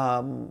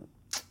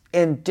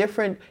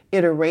different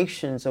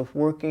iterations of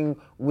working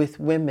with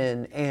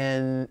women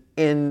and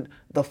in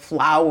the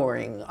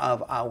flowering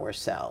of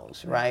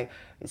ourselves, right?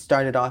 It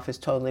started off as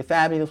Totally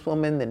Fabulous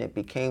Woman, then it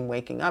became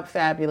Waking Up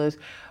Fabulous.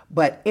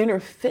 But Inner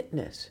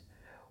Fitness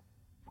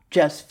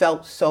just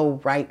felt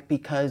so right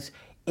because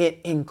it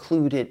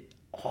included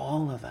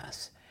all of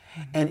us.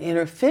 And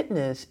Inner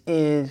Fitness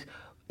is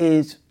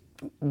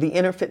the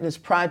Inner Fitness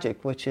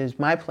Project, which is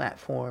my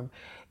platform,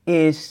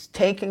 is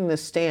taking the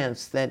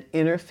stance that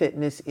inner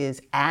fitness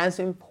is as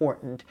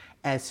important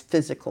as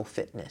physical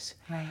fitness.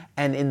 Right.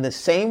 And in the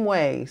same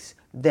ways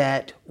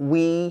that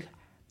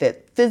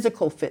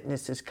physical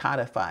fitness is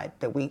codified,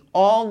 that we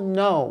all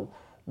know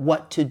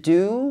what to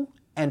do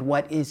and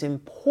what is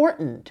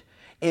important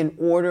in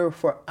order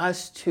for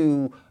us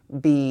to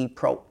be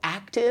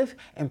proactive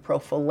and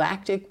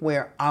prophylactic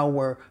where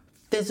our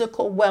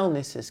physical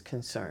wellness is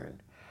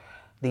concerned.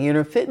 The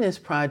Inner Fitness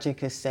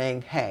Project is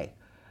saying, hey,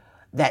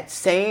 that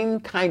same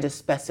kind of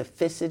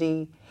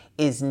specificity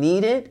is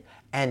needed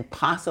and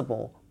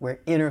possible where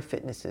inner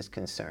fitness is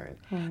concerned.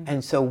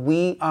 And so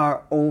we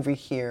are over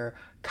here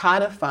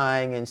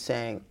codifying and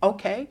saying,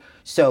 okay,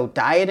 so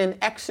diet and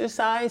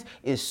exercise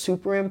is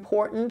super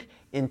important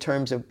in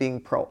terms of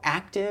being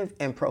proactive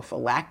and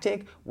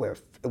prophylactic where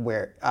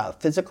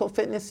physical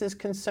fitness is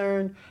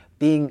concerned,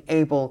 being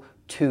able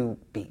to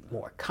be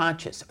more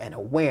conscious and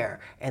aware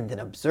and then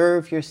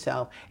observe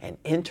yourself and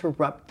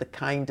interrupt the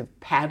kind of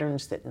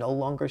patterns that no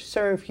longer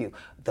serve you.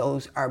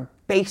 Those are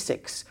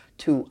basics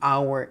to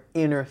our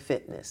inner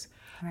fitness.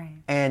 Right.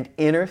 And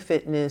inner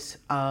fitness,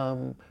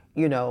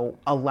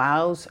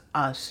 allows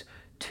us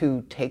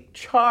to take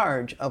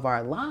charge of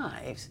our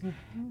lives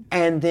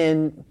and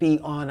then be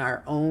on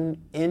our own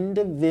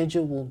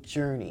individual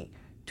journey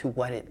to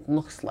what it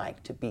looks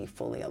like to be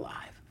fully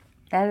alive.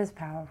 That is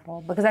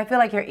powerful, because I feel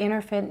like your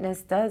inner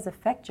fitness does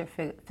affect your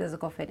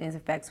physical fitness. It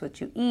affects what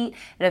you eat.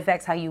 It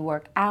affects how you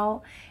work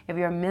out. If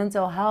your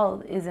mental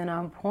health isn't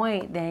on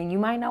point, then you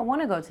might not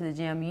want to go to the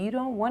gym. You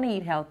don't want to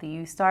eat healthy.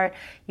 You start,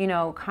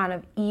 kind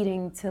of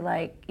eating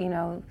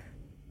to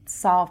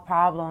solve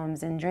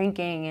problems and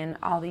drinking and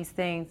all these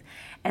things.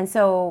 And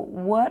so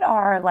what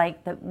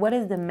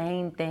is the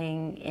main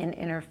thing in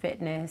inner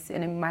fitness?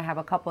 And you might have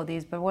a couple of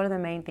these, but what are the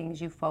main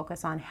things you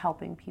focus on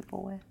helping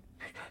people with?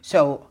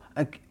 So,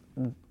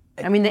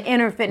 the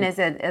inner fitness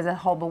as a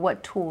whole, but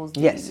what tools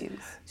do you use?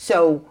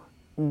 So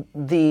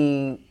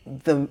the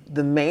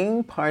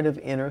main part of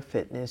inner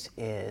fitness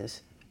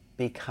is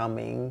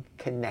becoming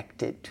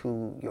connected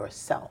to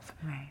yourself.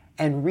 Right.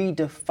 And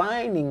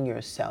redefining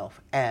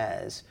yourself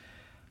as,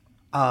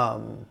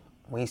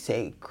 we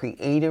say,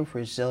 creative,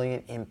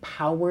 resilient,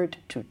 empowered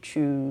to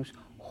choose,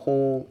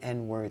 whole,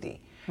 and worthy.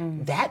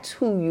 That's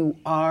who you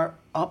are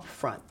up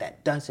front.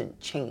 That doesn't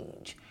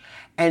change.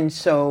 And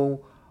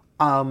so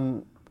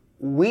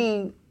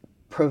we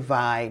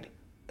provide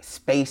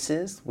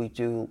spaces. We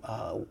do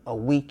a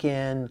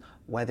weekend,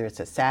 whether it's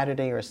a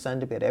Saturday or a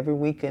Sunday, but every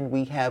weekend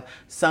we have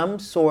some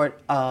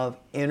sort of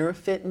inner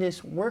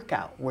fitness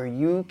workout where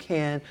you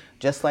can,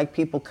 just like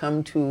people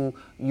come to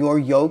your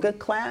yoga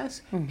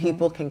class,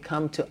 people can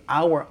come to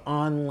our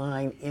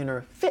online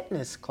inner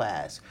fitness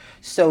class,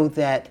 so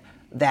that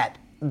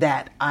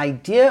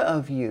idea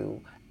of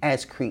you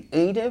as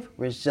creative,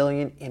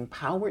 resilient,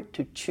 empowered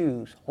to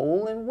choose,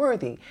 whole and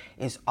worthy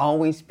is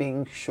always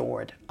being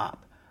shored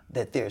up.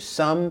 That there's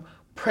some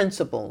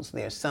principles,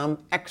 there's some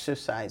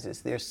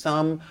exercises, there's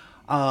some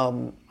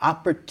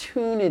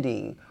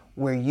opportunity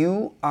where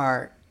you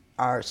are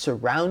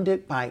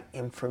surrounded by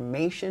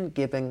information,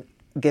 given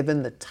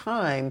the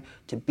time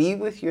to be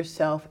with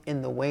yourself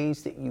in the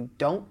ways that you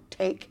don't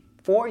take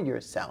for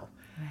yourself,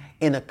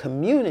 in a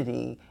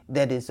community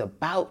that is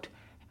about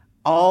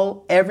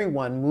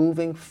everyone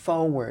moving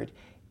forward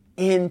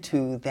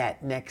into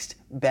that next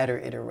better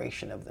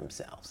iteration of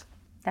themselves.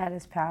 That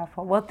is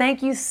powerful. Well,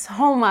 thank you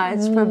so much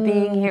for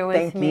being here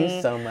with me. Thank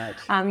you so much.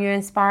 You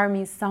inspire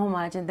me so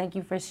much, and thank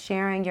you for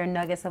sharing your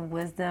nuggets of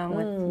wisdom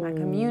with my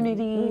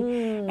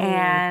community.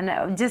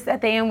 And just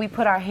at the end, we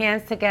put our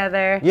hands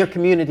together. Your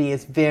community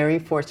is very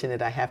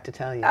fortunate, I have to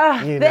tell you.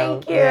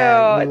 Thank you.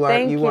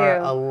 You are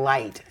a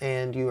light,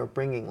 and you are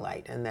bringing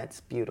light, and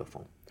that's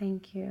beautiful.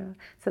 Thank you.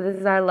 So this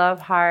is our love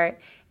heart,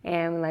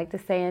 and we like to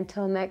say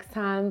until next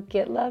time,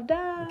 get loved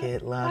up.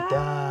 Get loved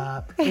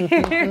up.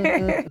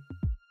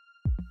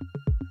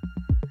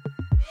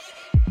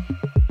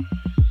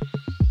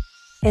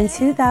 In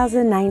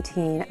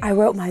 2019, I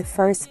wrote my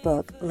first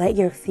book, Let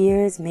Your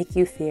Fears Make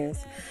You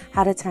Fierce: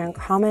 How to Turn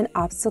Common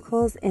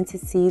Obstacles into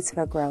Seeds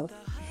for Growth.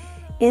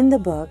 In the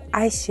book,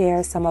 I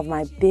share some of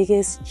my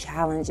biggest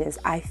challenges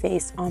I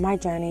faced on my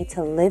journey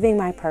to living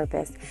my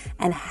purpose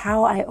and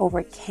how I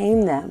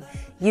overcame them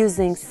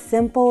using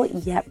simple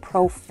yet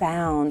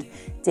profound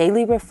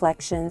daily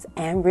reflections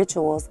and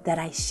rituals that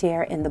I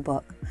share in the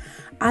book.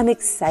 I'm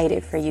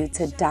excited for you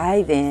to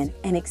dive in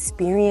and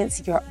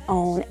experience your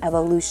own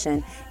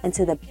evolution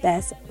into the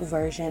best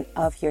version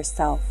of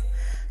yourself.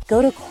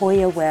 Go to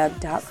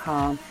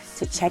koyaweb.com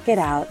to check it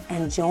out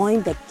and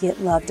join the Get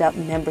Loved Up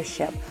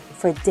membership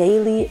for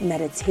daily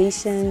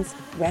meditations,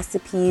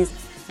 recipes,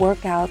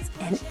 workouts,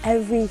 and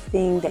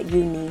everything that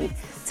you need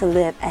to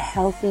live a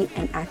healthy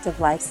and active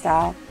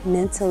lifestyle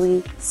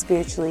mentally,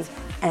 spiritually,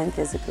 and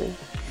physically.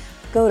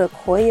 Go to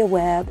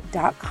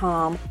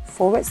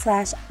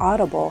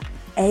koyaweb.com/audible,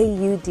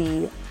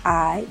 AUDIBLE,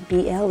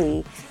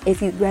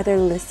 if you'd rather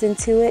listen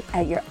to it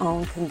at your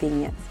own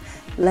convenience.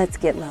 Let's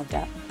get loved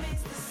up.